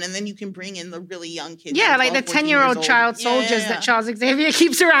around, and then you can bring in the really young kids. Yeah, like the 10-year-old child soldiers that Charles Xavier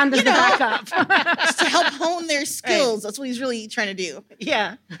keeps around as the backup. Just to help hone their skills. Right. That's what he's really trying to do.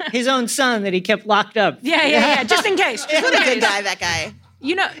 Yeah. His own son that he kept locked up. Yeah. Just in case. He's a good guy, that guy.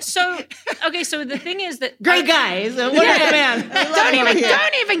 So the thing is that great guy. He's a wonderful man.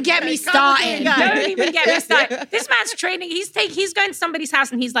 Don't even get me started. Don't even get me started. This man's training. He's going to somebody's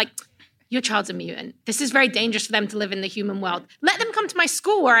house and he's like, your child's a mutant. This is very dangerous for them to live in the human world. Let them come to my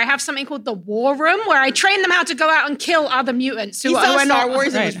school where I have something called the War Room, where I train them how to go out and kill other mutants. He saw Star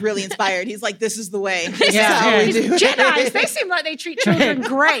Wars and was really inspired. He's like, this is the way. This is how we do it. Jedis, they seem like they treat children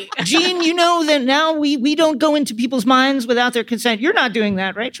great. Gene, you know that now we don't go into people's minds without their consent. You're not doing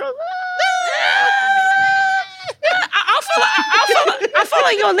that, right, Charles? I'll follow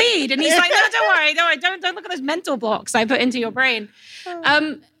your lead. And he's like, no, don't worry. Don't look at those mental blocks I put into your brain.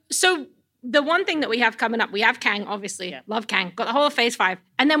 So the one thing that we have coming up, we have Kang, obviously. Love Kang. Got the whole of Phase 5.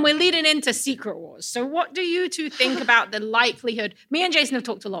 And then we're leading into Secret Wars. So what do you two think about the likelihood? Me and Jason have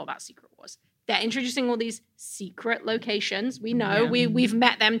talked a lot about Secret Wars. They're introducing all these secret locations. We know. We've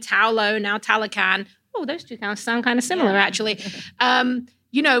met them. Tao Lo, now Talocan. Oh, those two sound kind of similar, actually.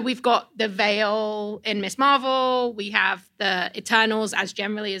 We've got the Veil in Miss Marvel. We have the Eternals as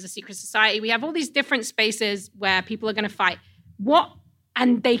generally as a secret society. We have all these different spaces where people are going to fight.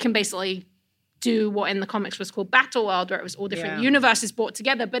 And they can basically do what in the comics was called Battle World, where it was all different universes brought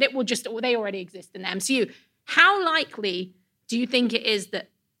together, but they already exist in the MCU. How likely do you think it is that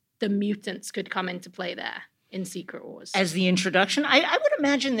the mutants could come into play there in Secret Wars? As the introduction, I would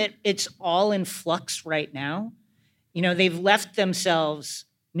imagine that it's all in flux right now. They've left themselves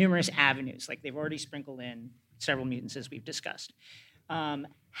numerous avenues, like they've already sprinkled in several mutants, as we've discussed.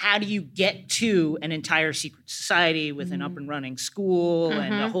 How do you get to an entire secret society with an up-and-running school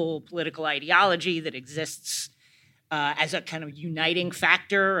and a whole political ideology that exists as a kind of uniting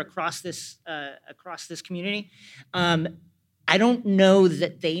factor across this community? I don't know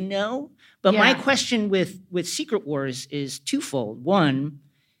that they know, but my question with Secret Wars is twofold. One,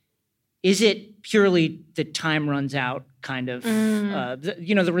 is it purely the time runs out kind of,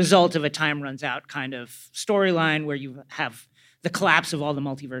 the result of a time runs out kind of storyline where you have the collapse of all the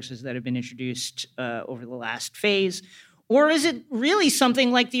multiverses that have been introduced over the last phase? Or is it really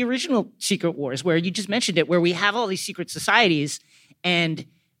something like the original Secret Wars, where you just mentioned it, where we have all these secret societies and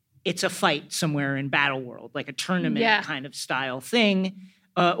it's a fight somewhere in Battle World, like a tournament kind of style thing?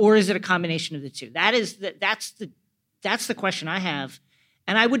 Or is it a combination of the two? That's the question I have.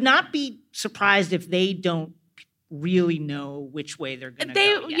 And I would not be surprised if they don't really know which way they're going to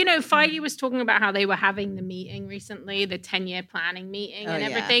go. Feige was talking about how they were having the meeting recently, the 10-year planning meeting and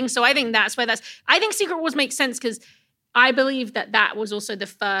everything. So I think that's where I think Secret Wars makes sense because I believe that was also the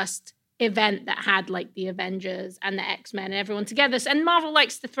first event that had like the Avengers and the X-Men and everyone together. And Marvel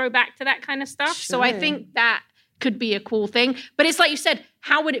likes to throw back to that kind of stuff. Sure. So I think that could be a cool thing. But it's like you said,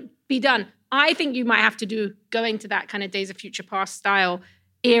 how would it be done? I think you might have to do going to that kind of Days of Future Past style.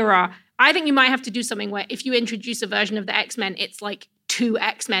 era, I think you might have to do something where if you introduce a version of the X-Men, it's like 2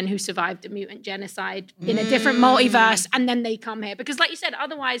 X-Men who survived a mutant genocide in a different multiverse, and then they come here. Because like you said,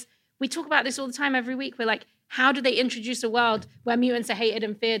 otherwise, we talk about this all the time every week. We're like, how do they introduce a world where mutants are hated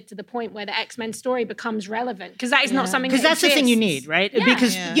and feared to the point where the X-Men story becomes relevant? Because that is not something Because that's the thing you need, right? Yeah.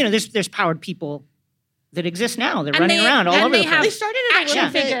 Because, there's powered people that exist now. They're running around all and over they the have place. They started it a action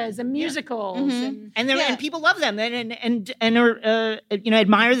little bit. figures and musicals. And people love them and are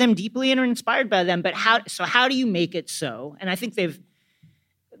admire them deeply and are inspired by them. But how do you make it so? And I think they've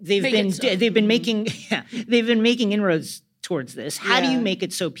been making inroads towards this. How do you make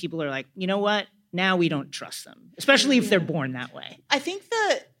it so people are like, you know what? Now we don't trust them, especially if they're born that way. I think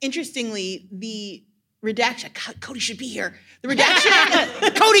interestingly, the redaction. God, Cody should be here. The redaction.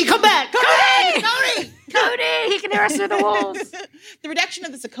 Cody, come back! Cody, he can hear us through the walls. The redaction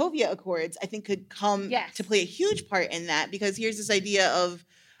of the Sokovia Accords, I think, could come to play a huge part in that, because here's this idea of,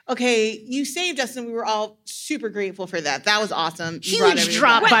 okay, you saved us, and we were all super grateful for that. That was awesome. Huge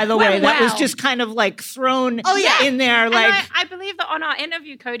drop, by the way. That was just kind of like thrown in there. Like, I believe that on our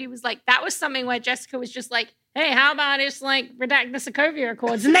interview, Cody was like, that was something where Jessica was just like, hey, how about just like redact the Sokovia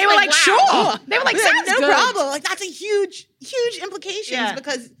Accords? And they were like, wow. sure. They were like, sounds no good. problem. Like, that's a huge implications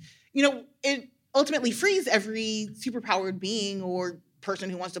because, it ultimately frees every superpowered being or person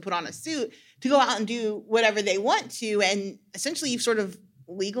who wants to put on a suit to go out and do whatever they want to. And essentially you've sort of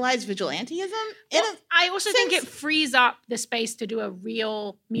legalized vigilantism. I also think it frees up the space to do a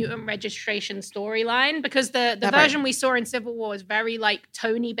real mutant registration storyline, because the version we saw in Civil War is very like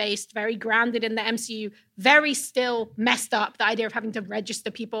Tony-based, very grounded in the MCU, very still messed up, the idea of having to register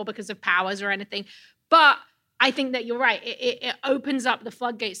people because of powers or anything. But I think that you're right. It opens up the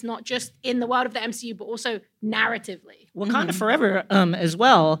floodgates, not just in the world of the MCU, but also narratively. Wakanda Forever as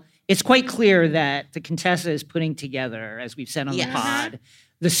well. It's quite clear that the Contessa is putting together, as we've said on the pod,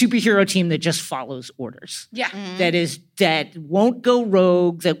 the superhero team that just follows orders. Yeah. That won't go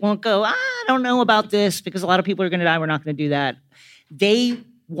rogue, that won't go, I don't know about this because a lot of people are going to die. We're not going to do that. They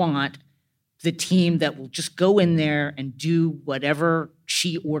want the team that will just go in there and do whatever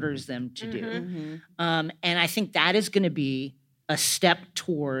she orders them to do. And I think that is going to be a step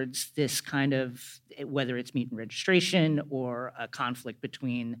towards this kind of, whether it's mutant registration or a conflict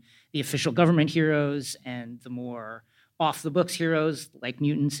between the official government heroes and the more off-the-books heroes like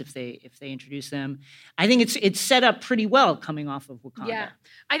mutants, if they introduce them. I think it's set up pretty well coming off of Wakanda. Yeah,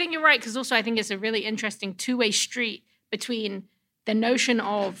 I think you're right, because also I think it's a really interesting two-way street between the notion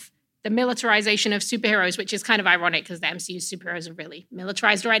of the militarization of superheroes, which is kind of ironic because the MCU superheroes are really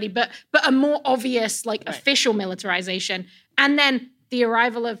militarized already, but a more obvious, official militarization, and then the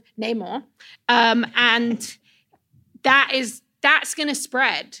arrival of Namor, and that's going to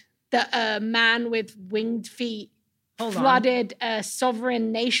spread. The man with winged feet flooded a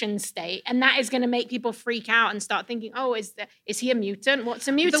sovereign nation state, and that is going to make people freak out and start thinking, "Oh, is he a mutant? What's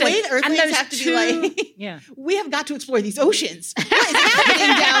a mutant?" The way the Earthlings have to be like, we have got to explore these oceans. What is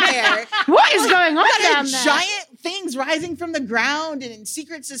happening down there? What is going on down there? Giant things rising from the ground and in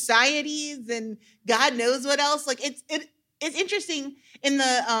secret societies and God knows what else. Like it's interesting in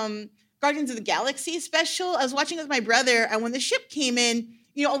the Guardians of the Galaxy special. I was watching with my brother, and when the ship came in,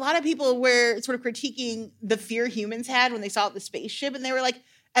 a lot of people were sort of critiquing the fear humans had when they saw the spaceship, and they were like,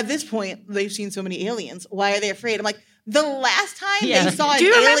 at this point, they've seen so many aliens. Why are they afraid? I'm like, the last time they saw an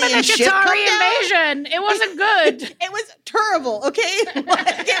alien ship come down, invasion? It wasn't good. It was terrible, okay?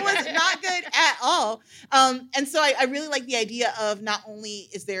 It was not good at all. And so I really like the idea of not only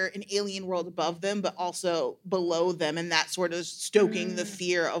is there an alien world above them, but also below them, and that sort of stoking the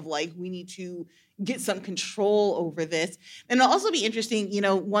fear of like, we need to get some control over this. And it'll also be interesting,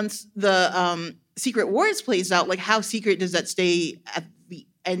 once the Secret Wars plays out, like how secret does that stay at the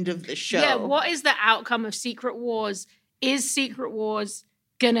end of the show? Yeah, what is the outcome of Secret Wars? Is Secret Wars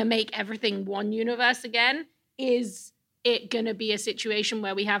gonna make everything one universe again? Is it gonna be a situation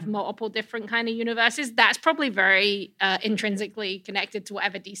where we have multiple different kind of universes? That's probably very intrinsically connected to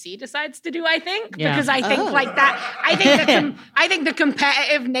whatever DC decides to do, I think. Yeah. Because I think like that, I think the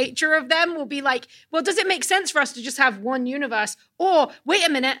competitive nature of them will be like, well, does it make sense for us to just have one universe? Or wait a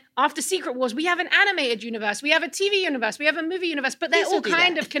minute, after Secret Wars, we have an animated universe, we have a TV universe, we have a movie universe, but they're all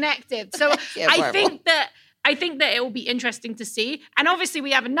kind of connected. So I think that it will be interesting to see. And obviously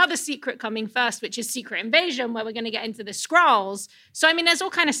we have another secret coming first, which is Secret Invasion, where we're going to get into the Skrulls. So, I mean, there's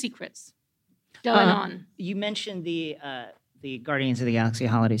all kind of secrets going on. You mentioned the Guardians of the Galaxy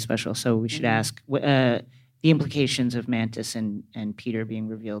holiday special, so we should ask the implications of Mantis and Peter being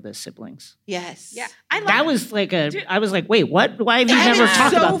revealed as siblings. Yes. Yeah. I was like, wait, what? Why have you never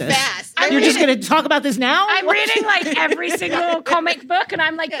talked about this? Fast. I You're just going to talk about this now? I'm reading like every single comic book, and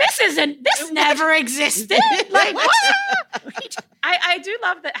I'm like, this never existed. Like, what? I do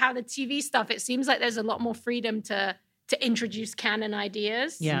love that how the TV stuff, it seems like there's a lot more freedom to introduce canon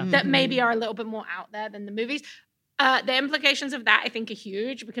ideas that maybe are a little bit more out there than the movies. The implications of that, I think, are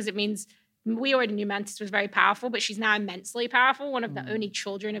huge because it means we already knew Mantis was very powerful, but she's now immensely powerful. One of the only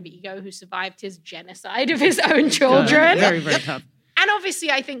children of Ego who survived his genocide of his own children. Very, very tough. And obviously,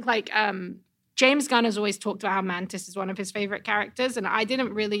 I think like James Gunn has always talked about how Mantis is one of his favorite characters, and I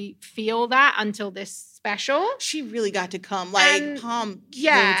didn't really feel that until this special. She really got to come. Like, And- Palm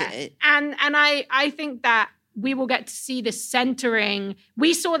killed it. And I think that we will get to see this centering.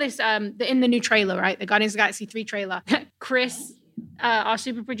 We saw this in the new trailer, right? The Guardians of the Galaxy 3 trailer. Chris, our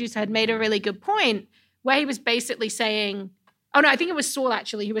super producer, had made a really good point where he was basically saying, oh no, I think it was Saul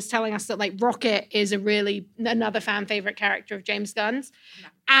actually, who was telling us that like Rocket is another fan favorite character of James Gunn's.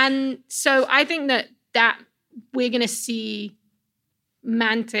 And so I think that we're going to see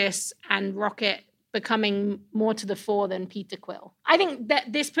Mantis and Rocket becoming more to the fore than Peter Quill. I think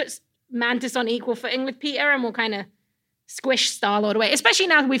that this puts Mantis on equal footing with Peter and will kind of squish Star-Lord away, especially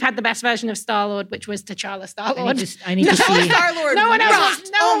now we've had the best version of Star-Lord, which was T'Challa Star-Lord. I need to see. Star-Lord No one else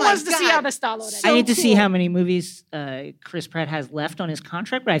rocked. no one Oh my wants to see God. how the Star-Lord ends. I need to see cool. how many movies Chris Pratt has left on his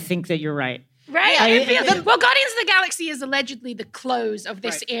contract, but I think that you're right. Right? Yeah, It feels- yeah. well, Guardians of the Galaxy is allegedly the close of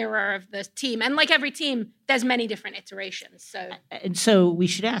this era of the team. And like every team, there's many different iterations. So And so we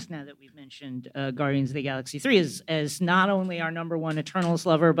should ask, now that we've mentioned Guardians of the Galaxy 3 as not only our number one Eternals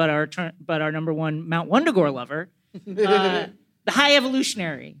lover, but our number one Mount Wundagore lover, the High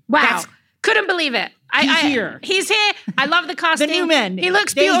Evolutionary. wow. That's- Couldn't believe it. here. He's here. I love the casting. new men, He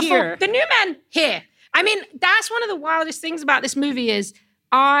looks they beautiful. here. The new men here. I mean, that's one of the wildest things about this movie is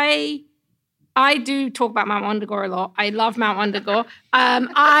I do talk about Mount Wundagore a lot. I love Mount Wundagore.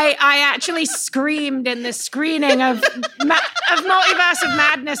 I actually screamed in the screening of Multiverse of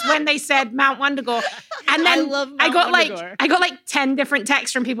Madness when they said Mount Wundagore, and then love I Mount got Wundagore. like 10 different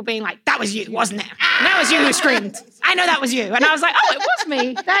texts from people being like, "That was you, wasn't it? That was you who screamed. I know that was you." And I was like, "Oh, it was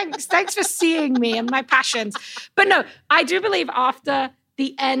me. Thanks for seeing me and my passions." But no, I do believe after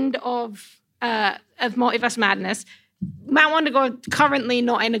the end of Multiverse Madness, Mount Wundagore currently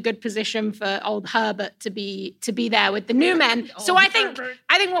not in a good position for old Herbert to be there with the new men. So I think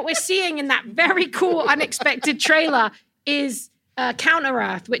what we're seeing in that very cool, unexpected trailer is Counter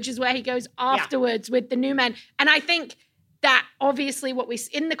Earth, which is where he goes afterwards with the new men. And I think that obviously what we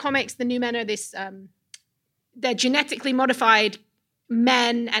in the comics, the new men are this they're genetically modified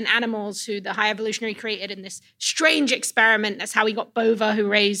men and animals who the High Evolutionary created in this strange experiment. That's how he got Bova, who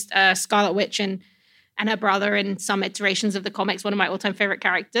raised Scarlet Witch and her brother in some iterations of the comics, one of my all-time favorite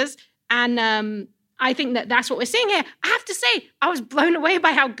characters. And I think that's what we're seeing here. I have to say, I was blown away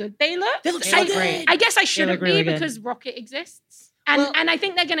by how good they look. They look so look good. great. I guess I shouldn't look really be good. because Rocket exists. And I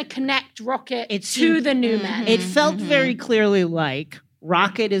think they're going to connect Rocket It to seemed- the new men. It felt very clearly like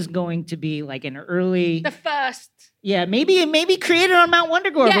Rocket is going to be like an early, The first. maybe created on Mount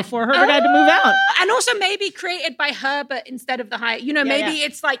Wundagore Yeah. before Herbert had to move out. And also maybe created by Herbert instead of the High. Maybe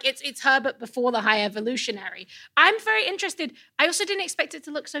it's like it's Herbert before the High Evolutionary. I'm very interested. I also didn't expect it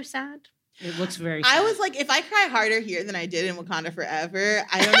to look so sad. It looks very. I was like, if I cry harder here than I did in Wakanda Forever,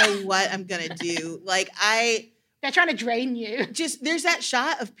 I don't know what I'm gonna do. Like, They're trying to drain you. there's that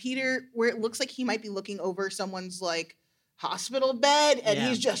shot of Peter where it looks like he might be looking over someone's like hospital bed and Yeah.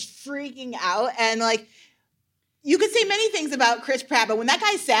 he's just freaking out. And like, you could say many things about Chris Pratt, but when that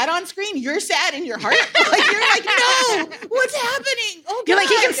guy's sad on screen, you're sad in your heart. Like, you're like, no, what's happening? Oh, You're like,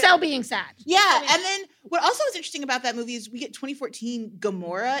 he can God. sell being sad. Yeah, and then what also is interesting about that movie is we get 2014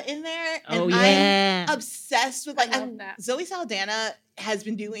 Gamora in there, and Oh, yeah. I'm obsessed with like I love that. Zoe Saldana has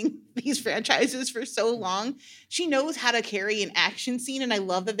been doing these franchises for so long. She knows how to carry an action scene, and I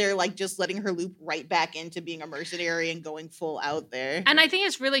love that they're like just letting her loop right back into being a mercenary and going full out there. And I think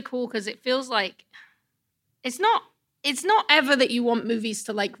it's really cool because it feels like it's not ever that you want movies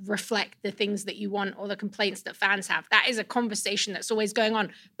to like reflect the things that you want or the complaints that fans have. That is a conversation that's always going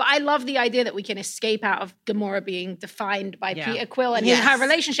on. But I love the idea that we can escape out of Gamora being defined by Yeah. Peter Quill and Yes. her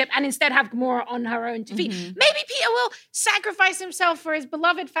relationship and instead have Gamora on her own two feet. Maybe Peter will sacrifice himself for his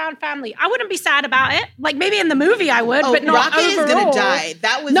beloved found family. I wouldn't be sad about it. Like maybe in the movie I would, but not Rocket overall. is gonna die.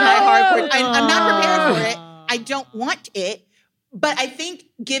 That was No! my hard part. I'm not prepared for it. I don't want it. But I think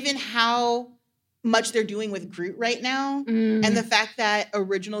given how much they're doing with Groot right now, Mm. and the fact that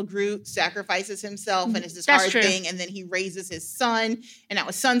original Groot sacrifices himself and it's this That's hard true. thing, and then he raises his son, and now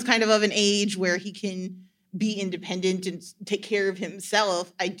his son's kind of an age where he can be independent and take care of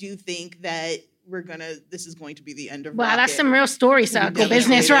himself. I do think that this is going to be the end of Wow, Rocket. that's some real story circle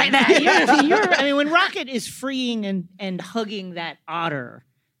business right there. I mean, when Rocket is freeing and hugging that otter,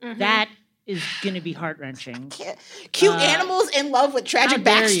 that is going to be heart-wrenching. Cute animals in love with tragic how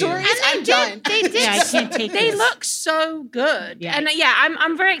dare you. backstories. I'm done. They did. Yeah, I can't take They this. look so good. Yeah. And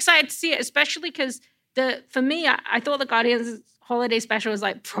I'm very excited to see it, especially because for me, I thought the Guardians holiday special was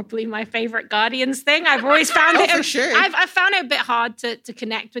like probably my favorite Guardians thing. I've always found it for sure. I've found it a bit hard to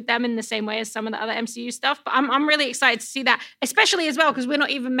connect with them in the same way as some of the other MCU stuff. But I'm really excited to see that, especially as well because we're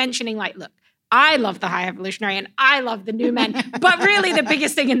not even mentioning like, look, I love the High Evolutionary and I love the New Men, but really the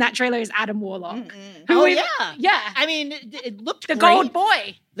biggest thing in that trailer is Adam Warlock. Oh, is- yeah. yeah. I mean, it looked The great. Gold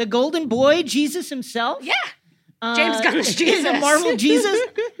Boy. The Golden Boy, Jesus himself. Yeah. James Gunn's the Jesus. Marvel Jesus.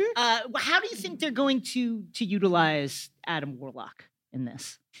 How do you think they're going to utilize Adam Warlock in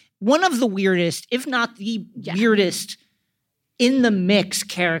this? One of the weirdest, if not the weirdest, in the mix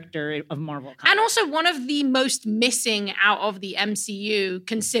character of Marvel comics. And also one of the most missing out of the MCU,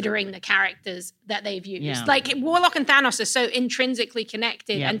 considering the characters that they've used. Yeah. Like, Warlock and Thanos are so intrinsically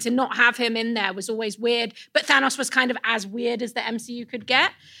connected, Yeah. and to not have him in there was always weird. But Thanos was kind of as weird as the MCU could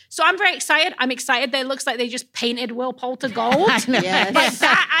get. So I'm very excited. I'm excited that it looks like they just painted Will Poulter gold. I know. Yes. Like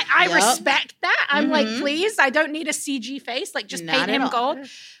that, I Yep. respect that. I'm like, please, I don't need a CG face. Like, just Not paint at him all. gold.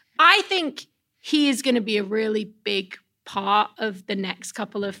 I think he is going to be a really big part of the next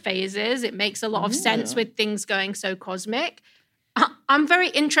couple of phases. It makes a lot of sense with things going so cosmic. I'm very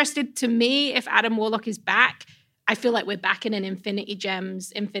interested. To me, if Adam Warlock is back, I feel like we're back in an Infinity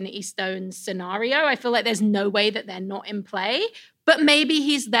Gems, Infinity Stones scenario. I feel like there's no way that they're not in play, but maybe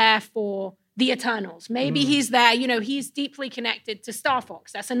he's there for the Eternals. Maybe he's there, he's deeply connected to Star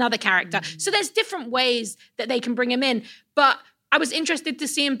Fox. That's another character. So there's different ways that they can bring him in. But I was interested to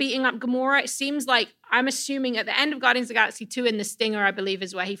see him beating up Gamora. It seems like, I'm assuming at the end of Guardians of the Galaxy 2 in the Stinger, I believe,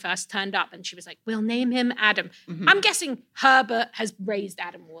 is where he first turned up. And she was like, we'll name him Adam. I'm guessing Herbert has raised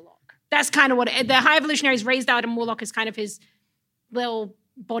Adam Warlock. That's kind of what the High Evolutionaries raised Adam Warlock as kind of his little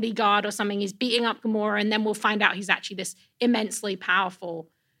bodyguard or something. He's beating up Gamora, and then we'll find out he's actually this immensely powerful,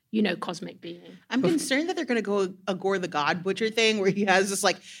 cosmic being. I'm concerned that they're going to go a Gore the God Butcher thing where he has this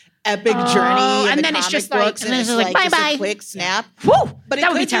like epic journey in and the then it's comic just like- books, and and then it's it's like, like just bye-bye. a quick snap. Woo! But it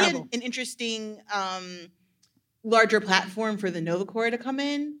That would be could be terrible. an interesting larger platform for the Nova Corps to come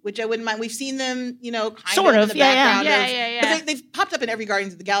in, which I wouldn't mind. We've seen them, kind Sort of of, in the yeah, background. yeah. But they've popped up in every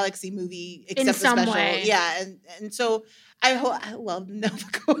Guardians of the Galaxy movie except the some special. way. Yeah, and so I love the Nova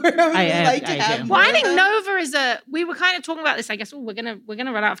Corps. I would really like to I have do. more Well, I of think them. Nova is we were kind of talking about this. I guess we're gonna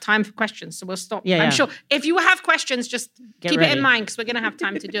run out of time for questions, so we'll stop. Yeah, I'm yeah. sure if you have questions, just Get keep it ready. in mind because we're gonna have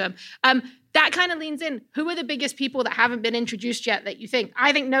time to do them. That kind of leans in. Who are the biggest people that haven't been introduced yet that you think?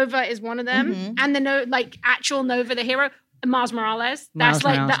 I think Nova is one of them, and the actual Nova, the hero, Miles Morales. That's Miles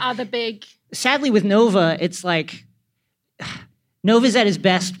like Morales. the other big. Sadly, with Nova, it's like Nova's at his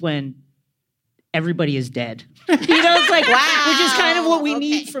best when everybody is dead. It's like, which is kind of what we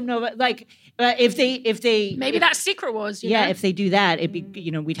need from Nova. Like, if they Maybe that's Secret Wars. yeah, know? if they do that, it'd be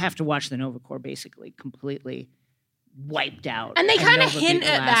we'd have to watch the Nova Corps basically completely wiped out. And they kind of Nova be hint the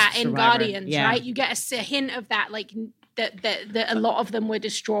at last that in survivor. Guardians, Yeah. right? You get a hint of that, like that a lot of them were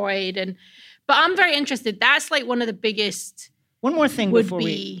destroyed. But I'm very interested. That's like one of the biggest One more thing would before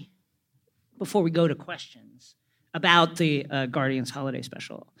be. we go to questions about the Guardians holiday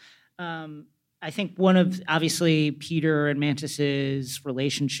special. I think one of, obviously, Peter and Mantis's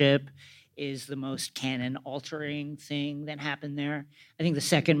relationship is the most canon-altering thing that happened there. I think the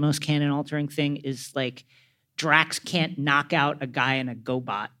second most canon-altering thing is, like, Drax can't knock out a guy in a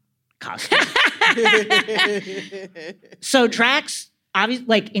GoBot costume. So Drax, obviously,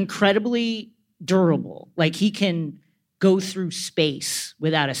 like, incredibly durable. Like, he can go through space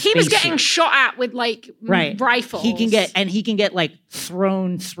without a He was spacesuit. getting shot at with like rifles. He can get like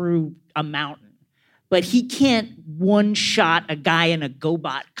thrown through a mountain, but he can't one-shot a guy in a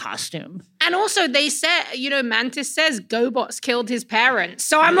GoBot costume. And also, they said, Mantis says GoBots killed his parents.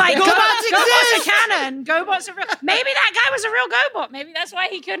 So I'm like, GoBots GoBots exist! are canon. GoBots are real. Maybe that guy was a real GoBot. Maybe that's why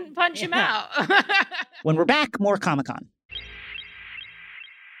he couldn't punch him out. When we're back, more Comic-Con.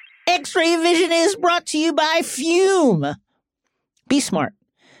 X-Ray Vision is brought to you by Fume. Be smart.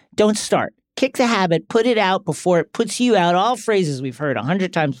 Don't start. Kick the habit, put it out before it puts you out. All phrases we've heard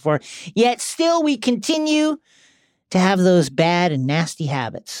 100 times before. Yet still we continue to have those bad and nasty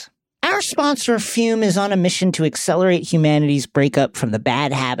habits. Our sponsor, Fume, is on a mission to accelerate humanity's breakup from the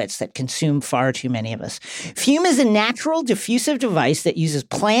bad habits that consume far too many of us. Fume is a natural diffusive device that uses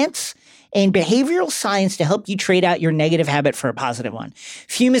plants and behavioral science to help you trade out your negative habit for a positive one.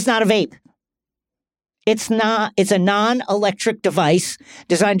 Fume is not a vape. It's a non-electric device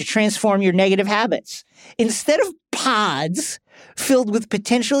designed to transform your negative habits. Instead of pods filled with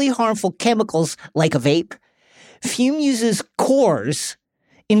potentially harmful chemicals like a vape, Fume uses cores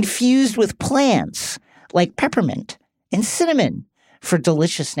infused with plants like peppermint and cinnamon for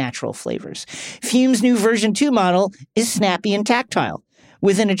delicious natural flavors. Fume's new version 2 model is snappy and tactile.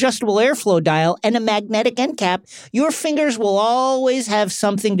 With an adjustable airflow dial and a magnetic end cap, your fingers will always have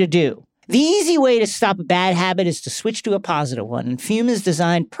something to do. The easy way to stop a bad habit is to switch to a positive one, and Fume is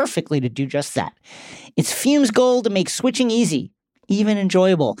designed perfectly to do just that. It's Fume's goal to make switching easy, even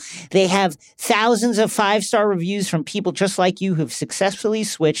enjoyable. They have thousands of 5-star reviews from people just like you who've successfully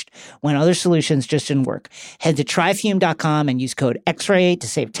switched when other solutions just didn't work. Head to tryfume.com and use code X-Ray to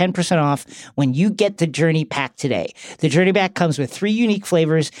save 10% off when you get the Journey Pack today. The Journey Pack comes with 3 unique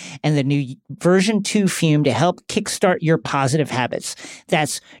flavors and the new version 2 Fume to help kickstart your positive habits.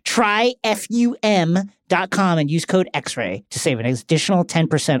 That's tryfum.com and use code X-Ray to save an additional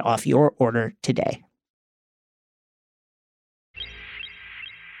 10% off your order today.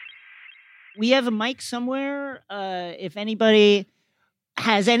 We have a mic somewhere. If anybody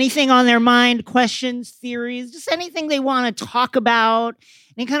has anything on their mind, questions, theories, just anything they want to talk about,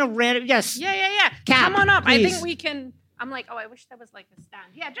 any kind of random, yes. Yeah. Cap, Come on up. I please. think we can. I'm like, I wish there was like a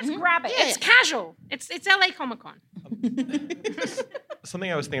stand. Yeah, just grab it. Yeah. It's casual. It's LA Comic Con.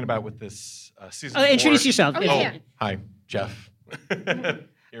 Something I was thinking about with this season. Introduce 4. yourself. Oh, yeah. Hi, Jeff.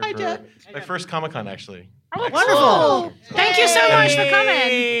 Hi, Jeff. My first Comic Con, actually. Oh, Wonderful. Thank you so much for coming.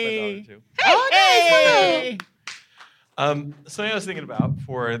 Hey. Hey. Something I was thinking about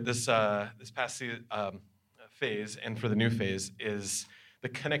for this past phase and for the new phase is the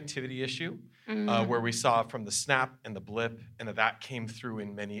connectivity issue, where we saw from the snap and the blip, and that came through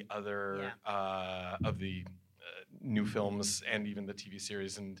in many other of the new films and even the TV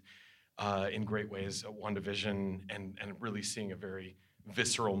series, and in great ways, WandaVision, and really seeing a very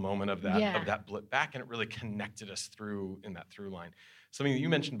visceral moment of that blip back, and it really connected us through in that through line. Something that you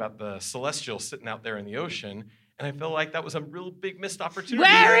mentioned about the Celestial sitting out there in the ocean, and I feel like that was a real big missed opportunity.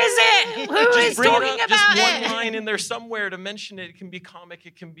 Where is it? Who is talking about just it? one line in there somewhere to mention it. It can be comic,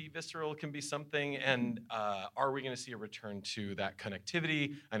 it can be visceral, it can be something. And are we going to see a return to that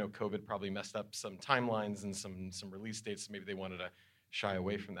connectivity? I know COVID probably messed up some timelines and some release dates. Maybe they wanted to shy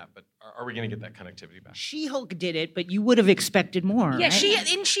away from that, but are we going to get that connectivity back? She-Hulk did it, but you would have expected more. Yeah,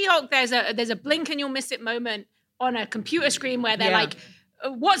 right? in She-Hulk, there's a blink and you'll miss it moment on a computer screen where they're like,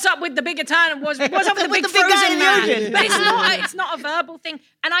 what's up with the big Italian? What's up with the big frozen man? But it's not a verbal thing.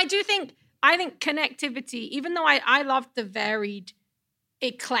 And I think connectivity, even though I love the varied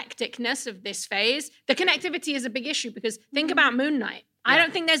eclecticness of this phase, the connectivity is a big issue because think about Moon Knight. I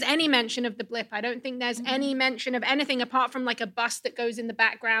don't think there's any mention of the blip. I don't think there's any mention of anything apart from like a bus that goes in the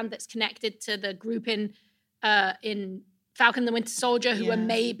background that's connected to the group in Falcon the Winter Soldier who are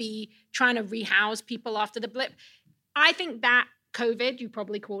maybe trying to rehouse people after the blip. I think that COVID, you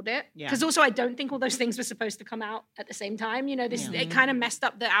probably called it. Because also I don't think all those things were supposed to come out at the same time. You know, it kind of messed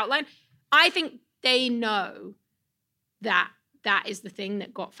up the outline. I think they know that is the thing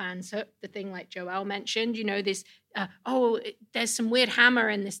that got fans hooked. The thing like Joel mentioned, you know, this, there's some weird hammer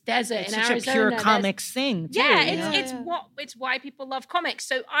in this desert in Arizona. It's such a pure comics thing, too. It's why people love comics.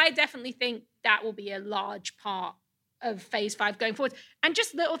 So I definitely think that will be a large part of Phase 5 going forward. And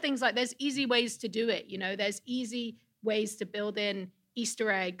just little things like there's easy ways to do it. You know, there's easy ways to build in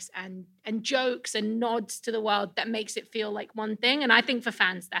Easter eggs and jokes and nods to the world that makes it feel like one thing. And I think for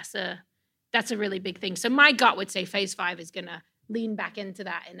fans, that's a really big thing. So my gut would say Phase 5 is going to lean back into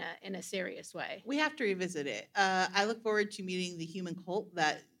that in a serious way. We have to revisit it. I look forward to meeting the human cult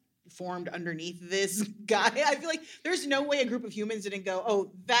that formed underneath this guy. I feel like there's no way a group of humans didn't go,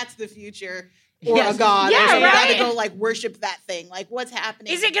 oh, that's the future, or a god. Yeah, or right. Gotta go like worship that thing. Like what's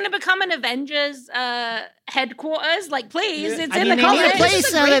happening? Is it going to become an Avengers headquarters? Like, please, it's I in mean, the they need a comics. place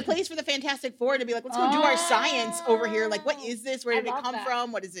It's a great place for the Fantastic Four to be like, let's go do our science over here. Like, what is this? Where did it come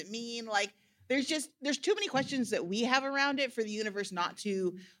from? What does it mean? Like, there's too many questions that we have around it for the universe not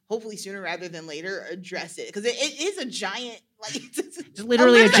to, hopefully sooner rather than later, address it. Because it is a giant, like, it's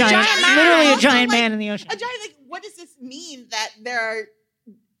literally a giant man in the ocean. A giant, like, what does this mean that there are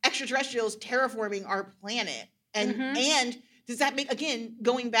extraterrestrials terraforming our planet? And does that make, again,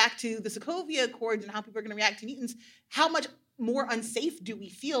 going back to the Sokovia Accords and how people are going to react to mutants, how much more unsafe do we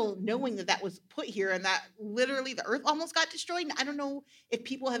feel knowing that was put here and that literally the Earth almost got destroyed? And I don't know if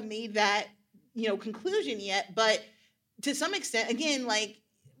people have made that, conclusion yet, but to some extent, again, like,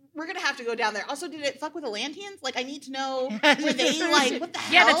 we're going to have to go down there. Also, did it fuck with Atlanteans? Like, I need to know, were they like, what the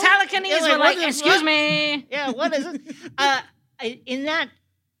hell? Yeah, the Telekinesis were like, excuse me. Yeah, what is it? In that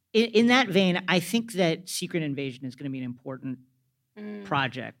in that vein, I think that Secret Invasion is going to be an important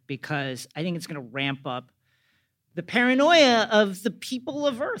project because I think it's going to ramp up the paranoia of the people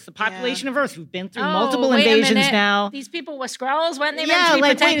of Earth, the population of Earth, who've been through multiple wait a invasions minute. now. These people were Skrulls, weren't they? Yeah, meant to be like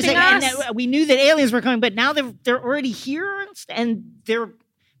wait a protecting second. us? And we knew that aliens were coming, but now they're already here, and they're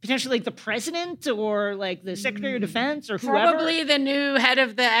potentially like the president or like the Secretary of Defense or whoever. Probably the new head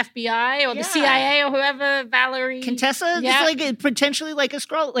of the FBI or the CIA or whoever, Valerie. Contessa is like potentially like a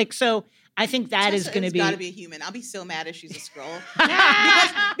Skrull. Like so. I think that is going to be. Got to be a human. I'll be so mad if she's a Skrull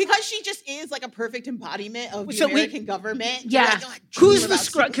because she just is like a perfect embodiment of the American government. Yeah, who's the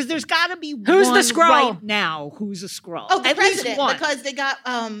Skrull? Because there's got to be who's one the Skrull right now. Who's a Skrull? Oh, the At president. least one. Because they got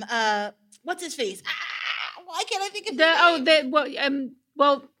what's his face? Why can't I think of his name?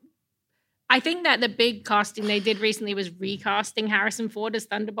 Well, I think that the big casting they did recently was recasting Harrison Ford as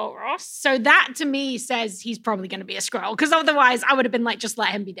Thunderbolt Ross. So that to me says he's probably going to be a Skrull. Because otherwise I would have been like, just let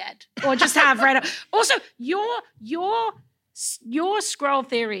him be dead. Or just have Red. Also, your Skrull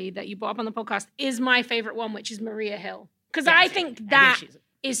theory that you brought up on the podcast is my favorite one, which is Maria Hill. Because I think that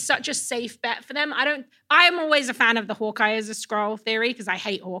is such a safe bet for them. I'm always a fan of the Hawkeye as a Skrull theory because I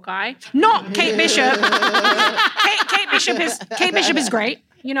hate Hawkeye. Not Kate Bishop. Kate Bishop is great.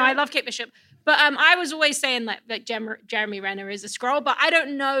 You know, I love Kate Bishop. But I was always saying that Jeremy Renner is a Skrull, but I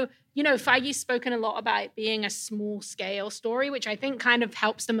don't know. You know, Feige's spoken a lot about it being a small-scale story, which I think kind of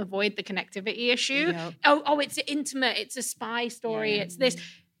helps them avoid the connectivity issue. Yep. Oh, it's intimate. It's a spy story. Yeah. It's this.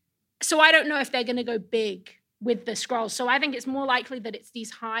 So I don't know if they're going to go big with the Skrulls. So I think it's more likely that it's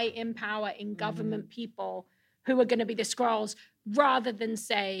these high in power in government people who are going to be the Skrulls rather than,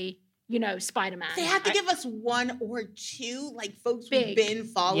 say, you know, Spider-Man. They have to give us one or two, like folks we've been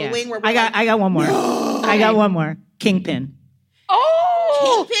following. Yeah. Where I got one more. No! I got one more. Kingpin.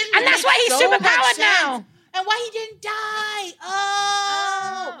 Oh, Kingpin, and that's why he's so superpowered now. And why he didn't die.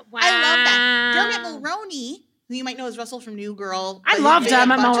 Oh, wow. I love that. Dermot Mulroney, who you might know as Russell from New Girl. I love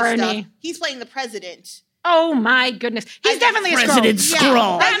Dermot Mulroney. He's playing the president. Oh my goodness. He's definitely a President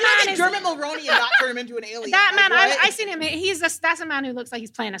Skrull. That man is Dermot Mulroney and not turn him into an alien. That man, I seen him. That's a man who looks like he's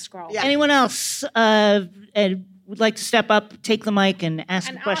playing a Skrull. Yeah. Anyone else would like to step up, take the mic, and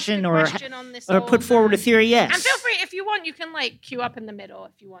ask a question or put forward a theory? Yes. And feel free, if you want, you can like queue up in the middle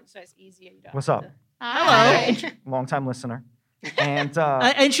if you want, so it's easier. You don't What's up? Hello. Long-time listener. And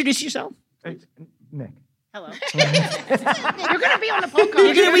introduce yourself. Nick. Hello. You're going to be on the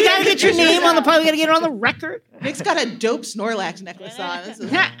podcast. We got to get your name on the podcast. We got to get it on the record. Nick's got a dope Snorlax necklace on. This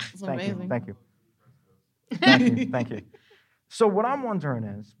is amazing. Thank you. So what I'm wondering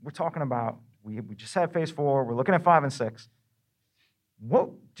is, we're talking about, we just had Phase 4. We're looking at 5 and 6. What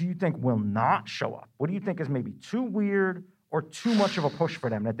do you think will not show up? What do you think is maybe too weird or too much of a push for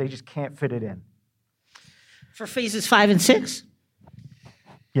them that they just can't fit it in? For Phases 5 and 6?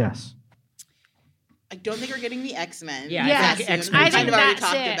 Yes. I don't think we're getting the X-Men. Yeah, I think X-Men. I think we've already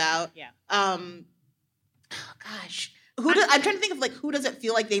talked it. about. Yeah. Gosh. I'm trying to think of like who does it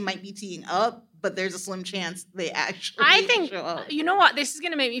feel like they might be teeing up, but there's a slim chance they actually show up. You know what? This is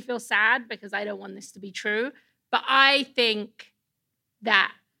going to make me feel sad because I don't want this to be true. But I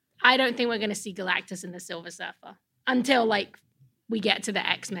don't think we're going to see Galactus and the Silver Surfer until like we get to the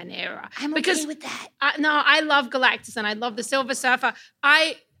X-Men era. I'm okay with that. I love Galactus and I love the Silver Surfer.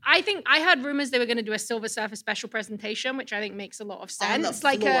 I think I heard rumors they were going to do a Silver Surfer special presentation, which I think makes a lot of sense.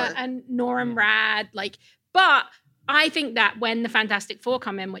 Like a Norrin Rad, but I think that when the Fantastic Four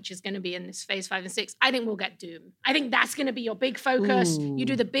come in, which is going to be in this Phase 5 and 6, I think we'll get Doom. I think that's going to be your big focus. Ooh. You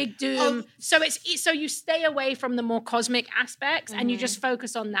do the big Doom. So you stay away from the more cosmic aspects and you just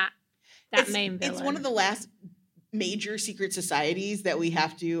focus on that main villain. It's one of the last major secret societies that we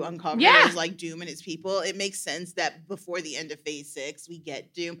have to uncover is like Doom and its people. It makes sense that before the end of Phase 6 we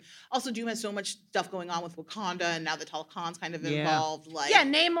get Doom. Also, Doom has so much stuff going on with Wakanda, and now the Talcons kind of involved.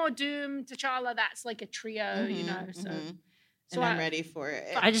 Namor, Doom, T'Challa. That's like a trio, you know. So I'm ready for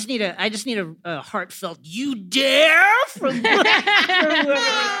it. I just need a heartfelt "You dare" from whoever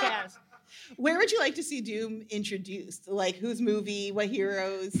cast. Where would you like to see Doom introduced? Like, whose movie? What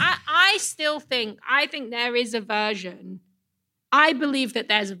heroes? I think there is a version. I believe that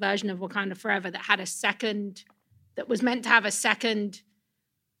there's a version of Wakanda Forever that had that was meant to have a second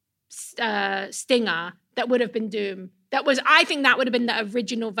stinger that would have been Doom. I think that would have been the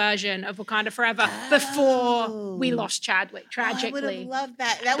original version of Wakanda Forever before we lost Chadwick, tragically. I would have loved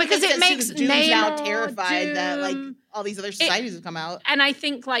that. Because it makes Doom's now terrified that like all these other societies have come out. And I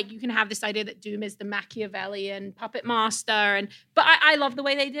think like you can have this idea that Doom is the Machiavellian puppet master, but I love the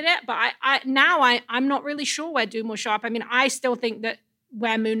way they did it. But I'm not really sure where Doom will show up. I mean, I still think that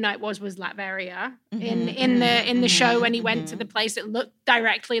where Moon Knight was Latveria in the show when he went to the place. It looked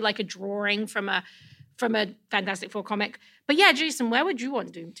directly like a drawing from a Fantastic Four comic. But yeah, Jason, where would you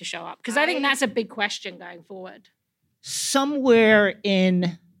want Doom to show up? Because I think that's a big question going forward. Somewhere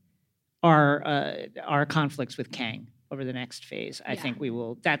in our conflicts with Kang over the next phase, I think we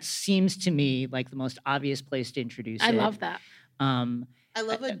will. That seems to me like the most obvious place to introduce it. I love that. I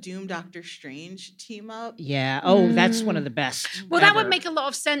love a Doom Doctor Strange team up. Yeah. Oh, that's one of the best. Well, that ever. would make a lot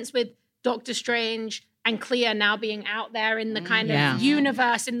of sense with Doctor Strange and Clea now being out there in the kind of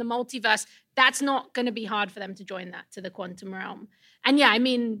universe, in the multiverse. That's not going to be hard for them to join that to the quantum realm. And yeah, I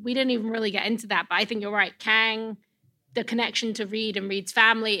mean, we didn't even really get into that, but I think you're right. Kang, the connection to Reed and Reed's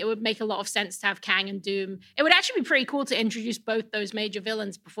family, it would make a lot of sense to have Kang and Doom. It would actually be pretty cool to introduce both those major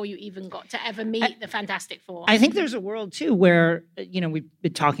villains before you even got to ever meet the Fantastic Four. I think there's a world, too, where, we've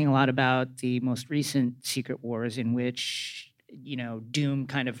been talking a lot about the most recent Secret Wars in which, Doom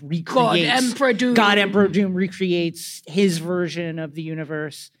kind of recreates... God Emperor Doom recreates his version of the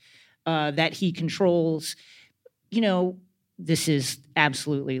universe that he controls. This is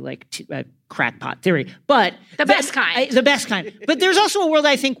absolutely like a crackpot theory, but the best kind. The best kind. But there's also a world,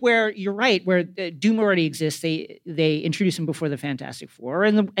 I think, where you're right, where Doom already exists. They introduced him before the Fantastic Four,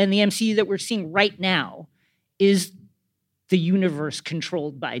 and the MCU that we're seeing right now is the universe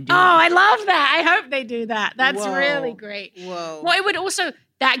controlled by Doom. Oh, I love that. I hope they do that. That's really great. Whoa. Well, it would also...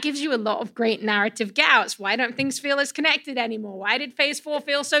 That gives you a lot of great narrative gouts. Why don't things feel as connected anymore? Why did Phase 4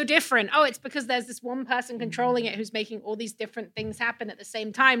 feel so different? Oh, it's because there's this one person controlling it who's making all these different things happen at the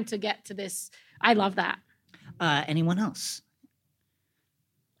same time to get to this. I love that. Anyone else?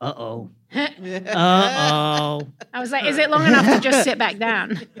 Uh-oh. I was like, is it long enough to just sit back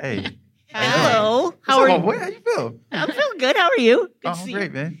down? Hey. Hello. How are you? How you feel? I'm feeling good. How are you? Good to see great,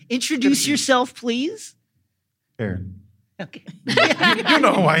 you. man. Introduce yourself, please. Here. Okay. You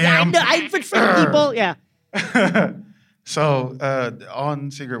know who I am. But for the people, yeah. So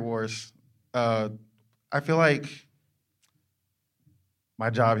on Secret Wars, I feel like my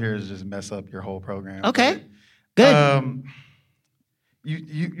job here is just mess up your whole program. Okay, good.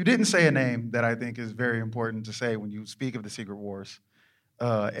 You didn't say a name that I think is very important to say when you speak of the Secret Wars,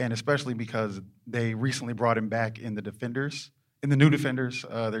 and especially because they recently brought him back in the Defenders, in the new Defenders.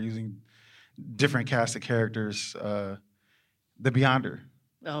 They're using different cast of characters. The Beyonder.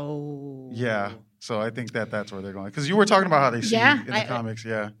 Oh. Yeah. So I think that's where they're going. Because you were talking about how they see in the comics.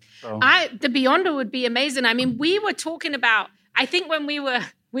 Yeah. So. The Beyonder would be amazing. I mean, we were talking about, I think when we were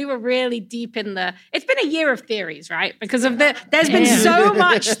really deep in it's been a year of theories, right? Because of there's been so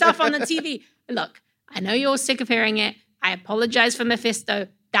much stuff on the TV. Look, I know you're all sick of hearing it. I apologize for Mephisto.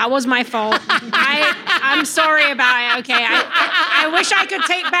 That was my fault. I'm sorry about it, okay? I wish I could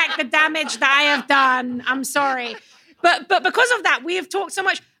take back the damage that I have done. I'm sorry. But because of that, we have talked so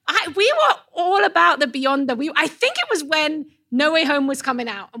much. We were all about the Beyonder. I think it was when No Way Home was coming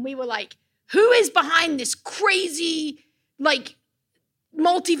out, and we were like, who is behind this crazy, like,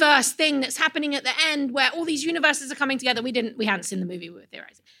 multiverse thing that's happening at the end where all these universes are coming together? We hadn't seen the movie, we were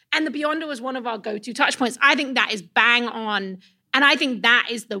theorizing. And the Beyonder was one of our go-to touch points. I think that is bang on. And I think that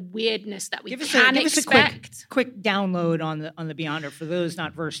is the weirdness that we can expect. Give us a quick download on the Beyonder for those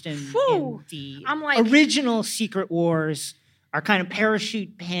not versed in the original Secret Wars. Our kind of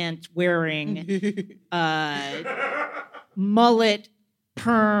parachute pant wearing, mullet,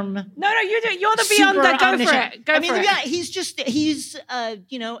 perm. No, you're the Beyonder. Go for it. Go for it. He's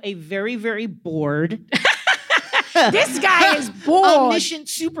a very, very bored. This guy is bored. Omniscient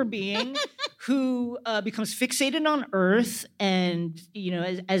super being who becomes fixated on Earth and,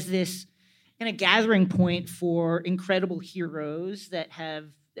 as this kind of gathering point for incredible heroes that have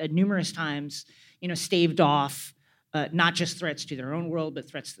numerous times, staved off not just threats to their own world, but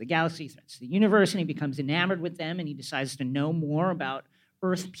threats to the galaxy, threats to the universe. And he becomes enamored with them and he decides to know more about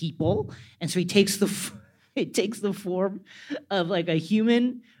Earth people. And so he takes the form of like a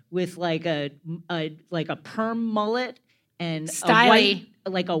human with like a perm mullet and Styly.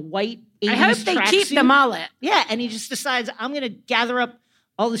 a white 80s I hope they keep the mullet. Yeah, and he just decides, I'm going to gather up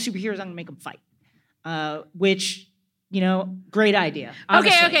all the superheroes, I'm going to make them fight. Which, great idea.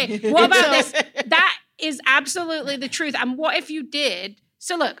 Honestly. Okay. What about this? That is absolutely the truth. And what if you did...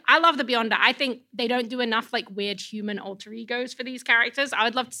 So look, I love the Beyonder. I think they don't do enough like weird human alter egos for these characters. I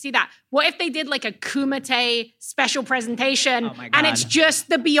would love to see that. What if they did like a Kumite special presentation and it's just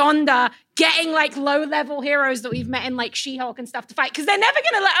the Beyonder getting like low-level heroes that we've met in like She-Hulk and stuff to fight? Because they're never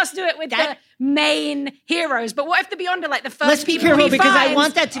going to let us do it with the main heroes. But what if the Beyonder, like the first Let's be careful because I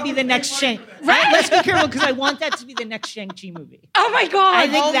want that to be the next Shang. Right? Let's be careful because I want that to be the next Shang-Chi movie. Oh my God. I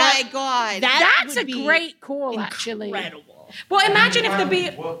think my God. That's a great call, actually. Incredible. Well, imagine if the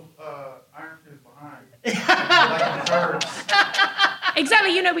Iron Fist behind.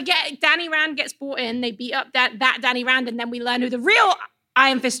 exactly, we get Danny Rand gets brought in, they beat up that Danny Rand, and then we learn who the real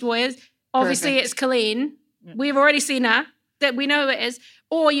Iron Fist warrior is. Obviously, it's Colleen. We've already seen her. That we know who it is.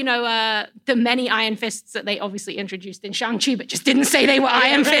 Or, the many Iron Fists that they obviously introduced in Shang-Chi, but just didn't say they were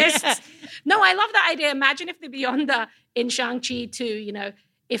Iron Fists. No, I love that idea. Imagine if the Beyonder in Shang-Chi to,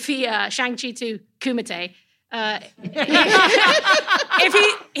 if he, Shang-Chi to Kumite,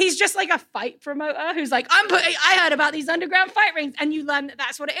 if he's just like a fight promoter who's like, I heard about these underground fight rings, and you learn that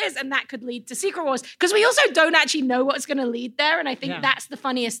that's what it is, and that could lead to Secret Wars. Because we also don't actually know what's going to lead there, and I think that's the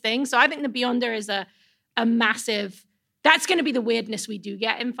funniest thing. So I think the Beyonder is a massive... That's going to be the weirdness we do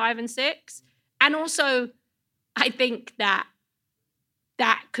get in 5 and 6. And also, I think that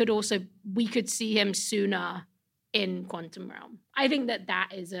could also... We could see him sooner in Quantum Realm. I think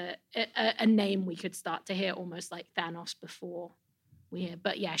that is a name we could start to hear almost like Thanos before we hear.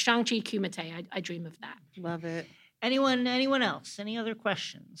 But yeah, Shang-Chi, Kumite, I dream of that. Love it. Anyone else? Any other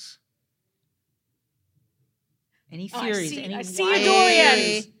questions? Any theories? I see you,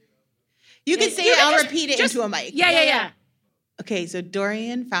 Dorian. You can say it, I'll repeat it into a mic. Yeah. Okay, so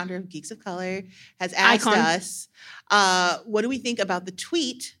Dorian, founder of Geeks of Color, has asked us, what do we think about the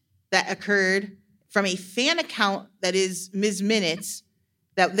tweet that occurred from a fan account that is Ms. Minutes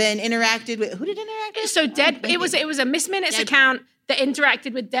that then interacted with, who did interact with? So it was a Miss Minutes account that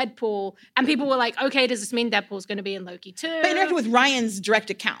interacted with Deadpool, and people were like, okay, does this mean Deadpool's going to be in Loki too? But interacted with Ryan's direct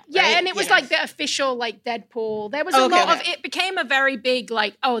account, yeah, right? and it was like the official like Deadpool. There was a lot of, it became a very big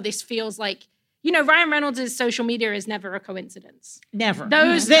like, oh, this feels like, Ryan Reynolds' social media is never a coincidence. Never.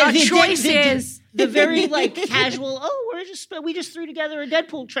 Those are choices. The very like casual, we just threw together a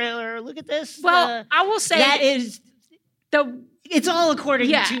Deadpool trailer. Look at this. Well, I will say that is it's all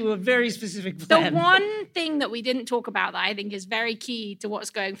according to a very specific plan. The one thing that we didn't talk about that I think is very key to what's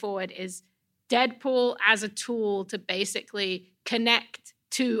going forward is Deadpool as a tool to basically connect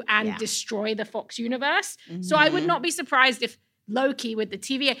to and destroy the Fox universe. Mm-hmm. So I would not be surprised if Loki with the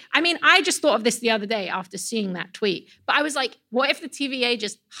TVA. I mean, I just thought of this the other day after seeing that tweet. But I was like, what if the TVA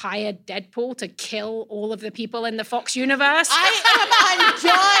just hired Deadpool to kill all of the people in the Fox universe? I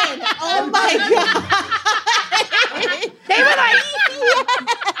am undone. Oh my God. They were like,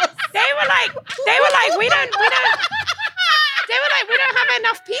 we don't have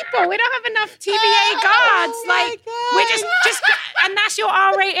enough people. We don't have enough TVA guards. We're just, and that's your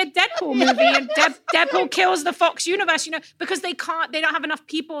R-rated Deadpool movie. And Deadpool kills the Fox universe, because they don't have enough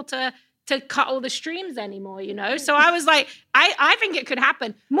people to cut all the streams anymore, So I was like, I think it could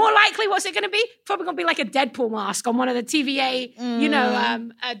happen. More likely, what's it going to be? Probably going to be like a Deadpool mask on one of the TVA,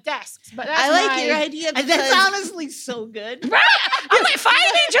 desks. But I like your idea. That's honestly so good. Right? I'm like, fine,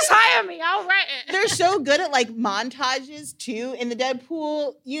 just hire me. I'll write it. They're so good at like montages too in the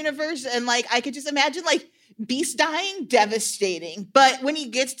Deadpool universe. And like, I could just imagine like Beast dying, devastating. But when he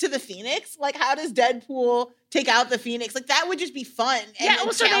gets to the Phoenix, like how does Deadpool take out the Phoenix? Like that would just be fun. And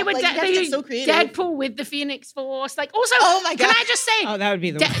also they would so creative. Deadpool with the Phoenix Force. Like also, oh my God. Can I just say? Oh, that would be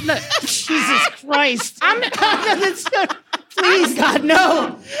the look. Jesus Christ. Please, God,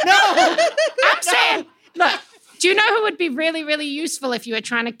 no. I'm saying, look. Do you know who would be really, really useful if you were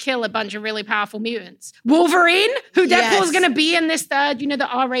trying to kill a bunch of really powerful mutants? Wolverine, who Deadpool's going to be in this third, the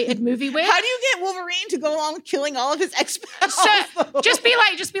R-rated movie with. How do you get Wolverine to go along with killing all of his X-Men? So just be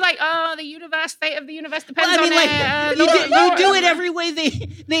like, oh, the fate of the universe depends on it. You do it every way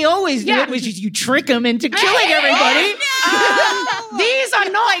they always do it, which is you trick them into killing everybody. These are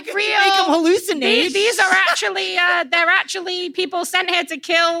not real. Make them hallucinate. These are actually, they're actually people sent here to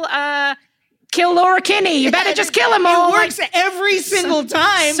kill Laura Kinney. You better just kill them all. It works every single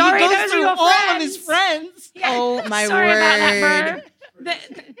time. Sorry, he goes those through are your all friends. of his friends. Yeah. Oh my Sorry word! About that, bro.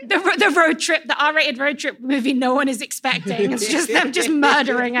 The road trip, the R-rated road trip movie, no one is expecting. It's just them just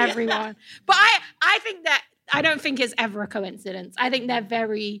murdering everyone. But I think that I don't think it's ever a coincidence. I think they're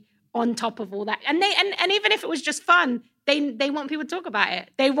very on top of all that, and even if it was just fun. They want people to talk about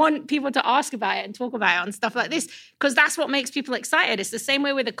it. They want people to ask about it and talk about it and stuff like this because that's what makes people excited. It's the same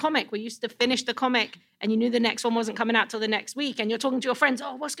way with a comic. We used to finish the comic and you knew the next one wasn't coming out till the next week and you're talking to your friends,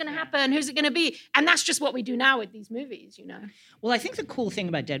 oh, what's going to happen? Who's it going to be? And that's just what we do now with these movies, Well, I think the cool thing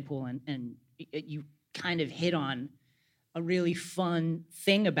about Deadpool, and you kind of hit on a really fun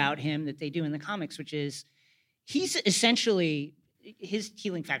thing about him that they do in the comics, which is he's essentially... his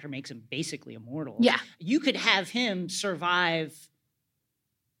healing factor makes him basically immortal. Yeah. You could have him survive,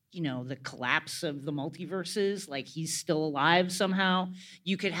 the collapse of the multiverses. Like, he's still alive somehow.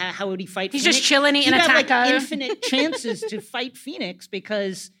 You could how would he fight He's Phoenix? just chilling, eating a taco. He'd have, infinite chances to fight Phoenix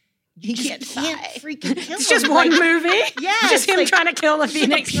because He can't freaking kill It's him. just one movie. Yeah, just it's him like- trying to kill the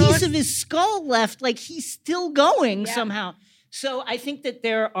Phoenix a piece Force. of his skull left. Like he's still going Yeah. somehow. So I think that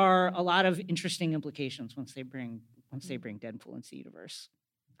there are a lot of interesting implications once they bring Deadpool into the universe.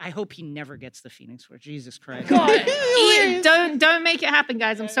 I hope he never gets the Phoenix Force. Jesus Christ. God, don't make it happen,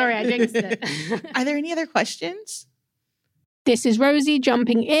 guys. I'm sorry, I jinxed it. Are there any other questions? This is Rosie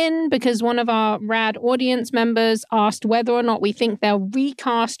jumping in because one of our rad audience members asked whether or not we think they'll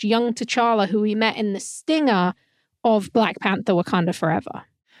recast young T'Challa, who we met in the stinger of Black Panther Wakanda Forever.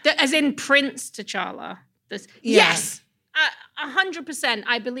 As in Prince T'Challa. Yes, 100%.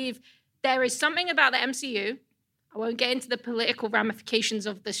 I believe there is something about the MCU. I won't get into the political ramifications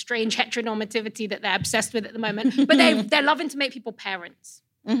of the strange heteronormativity that they're obsessed with at the moment, but they're loving to make people parents.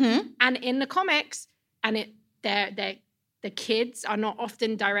 Mm-hmm. And in the comics, and the kids are not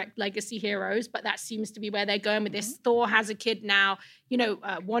often direct legacy heroes, but that seems to be where they're going with this. Thor has a kid now.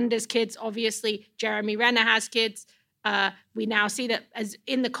 Wanda's kids, obviously. Jeremy Renner has kids. We now see that as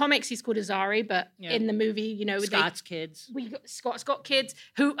in the comics, he's called Azari, but in the movie, Scott's kids. Scott's got kids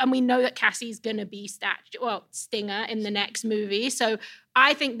and we know that Cassie's going to be Stinger in the next movie. So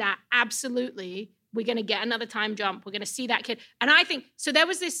I think that absolutely we're going to get another time jump. We're going to see that kid. And I think, so there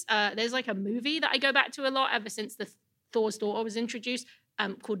was this, there's like a movie that I go back to a lot ever since the Thor's daughter was introduced,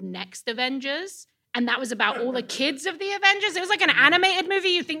 called Next Avengers. And that was about all the kids of the Avengers. It was like an animated movie.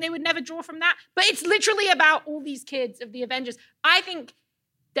 You'd think they would never draw from that. But it's literally about all these kids of the Avengers. I think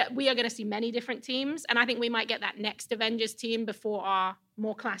that we are going to see many different teams. And I think we might get that next Avengers team before our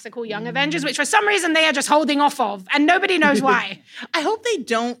more classical young Avengers, which for some reason they are just holding off of. And nobody knows why. I hope they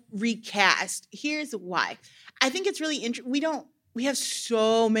don't recast. Here's why. I think it's really interesting. We have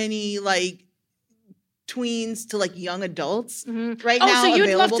so many like tweens to like young adults right now. So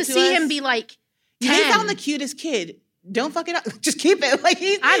you'd love to available see us. him be like 10. They found the cutest kid. Don't fuck it up. Just keep it. Like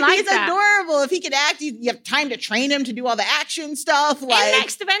he's that. adorable. If he can act, you have time to train him to do all the action stuff. Like and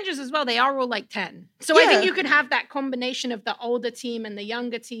Next Avengers as well, they are all like 10. So I think you could have that combination of the older team and the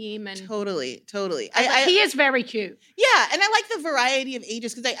younger team. And totally. he is very cute. Yeah, and I like the variety of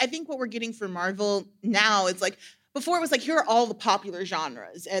ages because I think what we're getting from Marvel now is like, before it was like, here are all the popular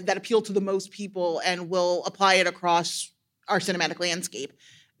genres that appeal to the most people and will apply it across our cinematic landscape.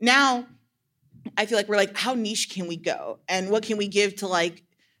 Now, I feel like we're like, how niche can we go? And what can we give to like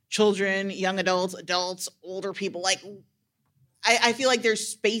children, young adults, older people? Like, I feel like there's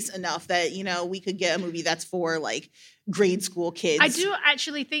space enough that, we could get a movie that's for like grade school kids. I do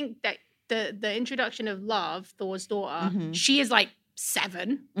actually think that the introduction of Love, Thor's daughter, she is like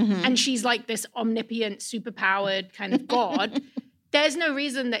 7 and she's like this omnipotent, superpowered kind of god. There's no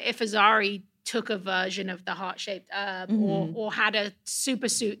reason that if Azari took a version of the heart-shaped herb or had a super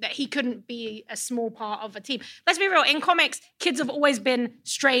suit that he couldn't be a small part of a team. Let's be real. In comics, kids have always been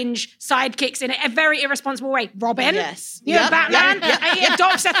strange sidekicks in a very irresponsible way. Robin, yes, Batman, he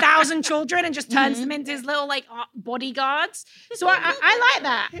adopts 1,000 children and just turns them into his little like bodyguards. So I like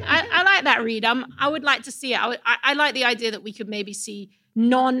that. I like that read. I would like to see it. I like the idea that we could maybe see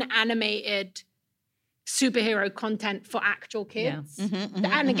non-animated superhero content for actual kids.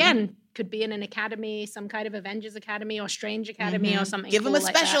 And again, could be in an academy, some kind of Avengers Academy or Strange Academy or something. Give them a cool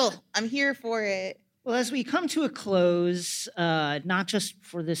like special. that. I'm here for it. Well, as we come to a close, not just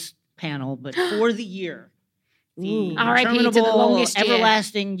for this panel, but for the year. The R.I.P. to the interminable, longest year.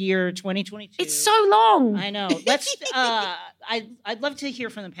 everlasting year 2022. It's so long. I know. Let's. I'd love to hear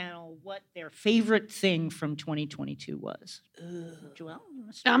from the panel what their favorite thing from 2022 was. Joelle, you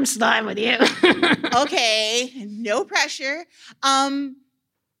wanna start? I'm starting with you. Okay, no pressure.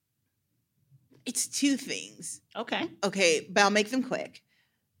 It's 2 things. Okay. Okay, but I'll make them quick.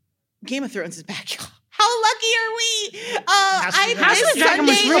 Game of Thrones is back, y'all. How lucky are we? I House of missed the Dragon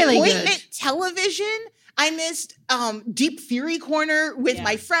was Sunday really appointment good. television. I missed Deep Theory Corner with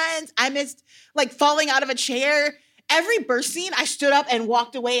my friends. I missed like falling out of a chair. Every burst scene, I stood up and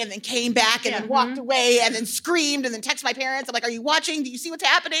walked away and then came back and then walked away and then screamed and then texted my parents. I'm like, are you watching? Do you see what's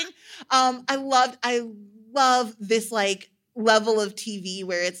happening? I love this like level of TV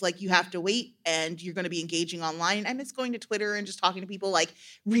where it's like you have to wait and you're going to be engaging online. I miss going to Twitter and just talking to people, like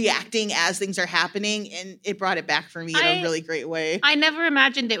reacting as things are happening, and it brought it back for me in a really great way. I never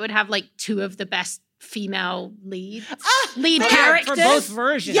imagined it would have like 2 of the best female lead characters for both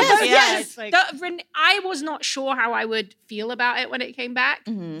versions. Yes. It's like, I was not sure how I would feel about it when it came back,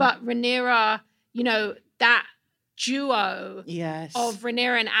 but Rhaenyra, that duo of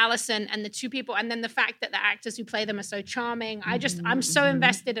Rhaenyra and Alicent and the 2 people, and then the fact that the actors who play them are so charming. I'm so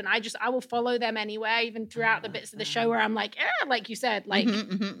invested, and I will follow them anywhere, even throughout the bits of the show where I'm like, like you said, like,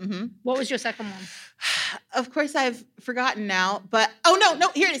 what was your second one? of course, I've forgotten now. But no,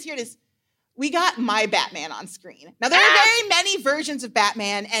 here it is. We got my Batman on screen. Now, there are very many versions of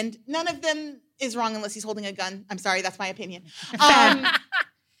Batman, and none of them is wrong unless he's holding a gun. I'm sorry, that's my opinion.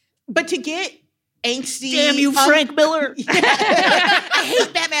 But to get angsty... Damn you, Frank Miller. I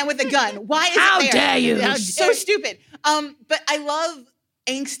hate Batman with a gun. Why is How it there? dare you? It's so stupid. But I love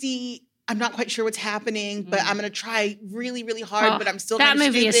angsty... I'm not quite sure what's happening, but I'm going to try really, really hard, but I'm still that kind of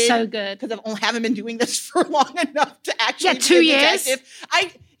movie is so good. because I haven't been doing this for long enough to actually 2 be a years. detective. I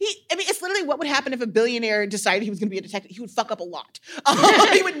mean, it's literally what would happen if a billionaire decided he was going to be a detective. He would fuck up a lot.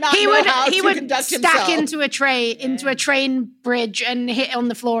 He would not know how to conduct himself. Stack into a train bridge and hit on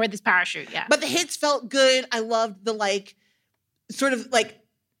the floor with his parachute. Yeah, But the hits felt good. I loved the sort of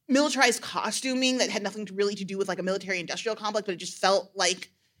militarized costuming that had nothing really to do with a military industrial complex, but it just felt like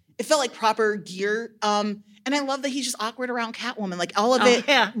proper gear. And I love that he's just awkward around Catwoman. All of it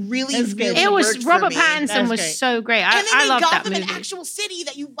really it was worked Robert for me. Pattinson was so great. And they I made love that Gotham movie. an actual city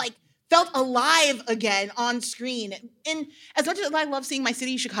that you felt alive again on screen. And as much as I love seeing my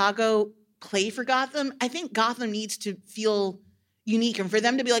city, Chicago, play for Gotham, I think Gotham needs to feel unique, and for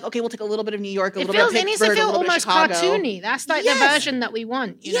them to be okay, we'll take a little bit of New York, a little bit of Pittsburgh, it needs to feel a little bit of almost Chicago. cartoony. That's the version that we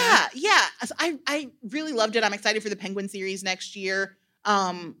want. You know? Yeah. So I really loved it. I'm excited for the Penguin series next year.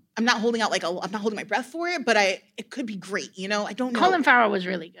 I'm not holding out I'm not holding my breath for it, but it could be great. I don't know. Colin Farrell was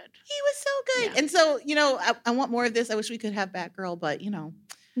really good. He was so good. Yeah. And so, I want more of this. I wish we could have Batgirl, but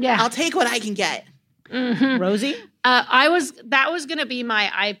yeah, I'll take what I can get. Mm-hmm. Rosie? That was going to be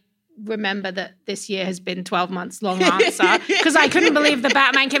I remember that this year has been 12 months long answer because I couldn't believe the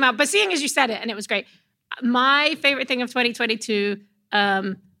Batman came out. But seeing as you said it, and it was great. My favorite thing of 2022,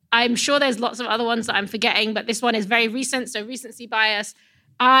 I'm sure there's lots of other ones that I'm forgetting, but this one is very recent, so recency bias.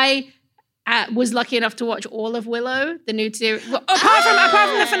 I was lucky enough to watch all of Willow, the new series, apart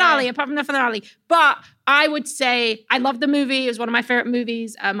from the finale. But I would say I love the movie. It was one of my favorite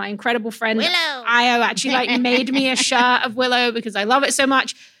movies. My incredible friend Willow. Io actually made me a shirt of Willow because I love it so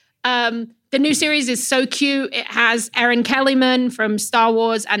much. The new series is so cute. It has Erin Kellyman from Star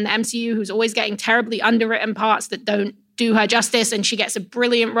Wars and the MCU, who's always getting terribly underwritten parts that don't do her justice, and she gets a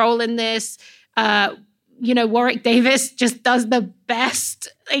brilliant role in this. Warwick Davis just does the best,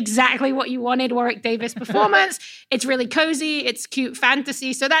 exactly what you wanted Warwick Davis performance. It's really cozy. It's cute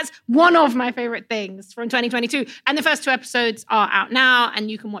fantasy. So that's one of my favorite things from 2022. And the first 2 episodes are out now, and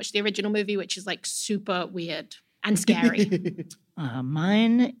you can watch the original movie, which is super weird and scary.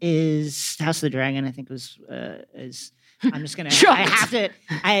 Mine is House of the Dragon. I think is. I'm just gonna. Shocked. I have to.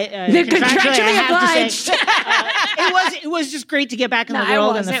 Contractually obliged. It was just great to get back in the No,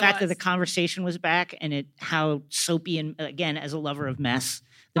 world, it and the was. fact that the conversation was back, and how soapy and again, as a lover of mess,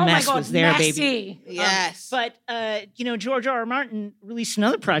 the Oh my mess God, was there, messy. baby. Yes. But George R.R. Martin released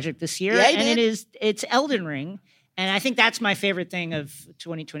another project this year, Yeah, he and did. it's Elden Ring. And I think that's my favorite thing of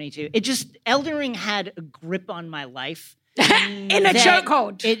 2022. Elden Ring had a grip on my life. In a that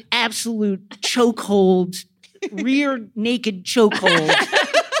chokehold. It absolute chokehold, rear naked chokehold.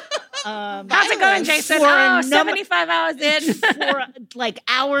 How's it going, Jason? for 75 hours in. for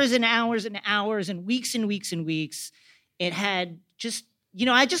hours and hours and hours and weeks and weeks and weeks. It had just,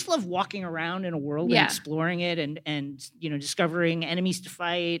 I just love walking around in a world and exploring it and discovering enemies to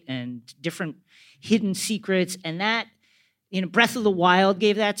fight and different hidden secrets. And that, Breath of the Wild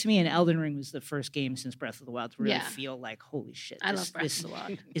gave that to me, and Elden Ring was the first game since Breath of the Wild to really feel like, holy shit, I love Breath of the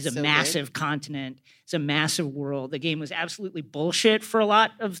Wild. is a So massive continent. It's a massive world. The game was absolutely bullshit for a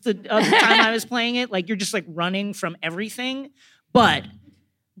lot of the time I was playing it. You're just running from everything, but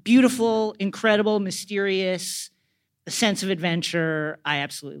beautiful, incredible, mysterious, a sense of adventure. I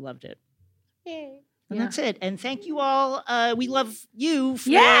absolutely loved it. Yay. And that's it. And thank you all. We love you for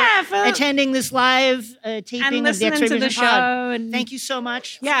for attending this live taping and of the listening X-Ray to the Vision Pod. show. And Thank you so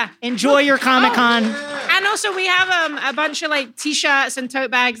much. Yeah. Enjoy your Comic-Con. And also we have a bunch of t-shirts and tote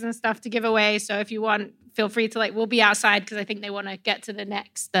bags and stuff to give away. So if you want, feel free to we'll be outside because I think they want to get to the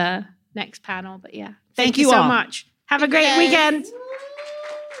next panel. But yeah. Thank you so all. much. Have a great weekend.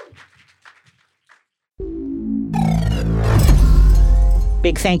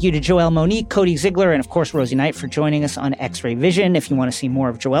 Big thank you to Joelle Monique, Cody Ziegler, and of course Rosie Knight for joining us on X-Ray Vision. If you want to see more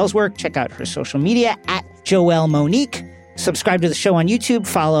of Joelle's work, check out her social media at Joelle Monique. Subscribe to the show on YouTube,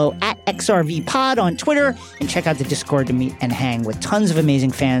 follow at XRV Pod on Twitter, and check out the Discord to meet and hang with tons of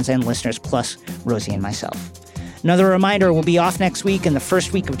amazing fans and listeners, plus Rosie and myself. Another reminder, we'll be off next week in the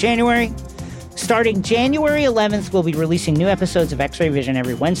first week of January. Starting January 11th, we'll be releasing new episodes of X-Ray Vision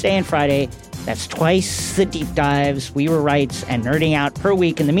every Wednesday and Friday. That's twice the deep dives, We Were Rights, and Nerding Out per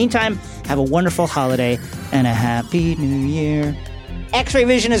week. In the meantime, have a wonderful holiday and a happy new year. X-Ray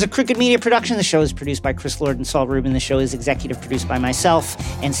Vision is a Crooked Media production. The show is produced by Chris Lord and Saul Rubin. The show is executive produced by myself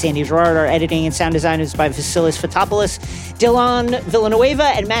and Sandy Gerard. Our editing and sound design is by Vasilis Fotopoulos. Dylan Villanueva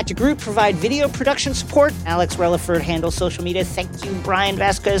and Matt DeGroot provide video production support. Alex Relaford handles social media. Thank you, Brian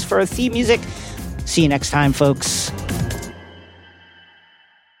Vasquez, for our theme music. See you next time, folks.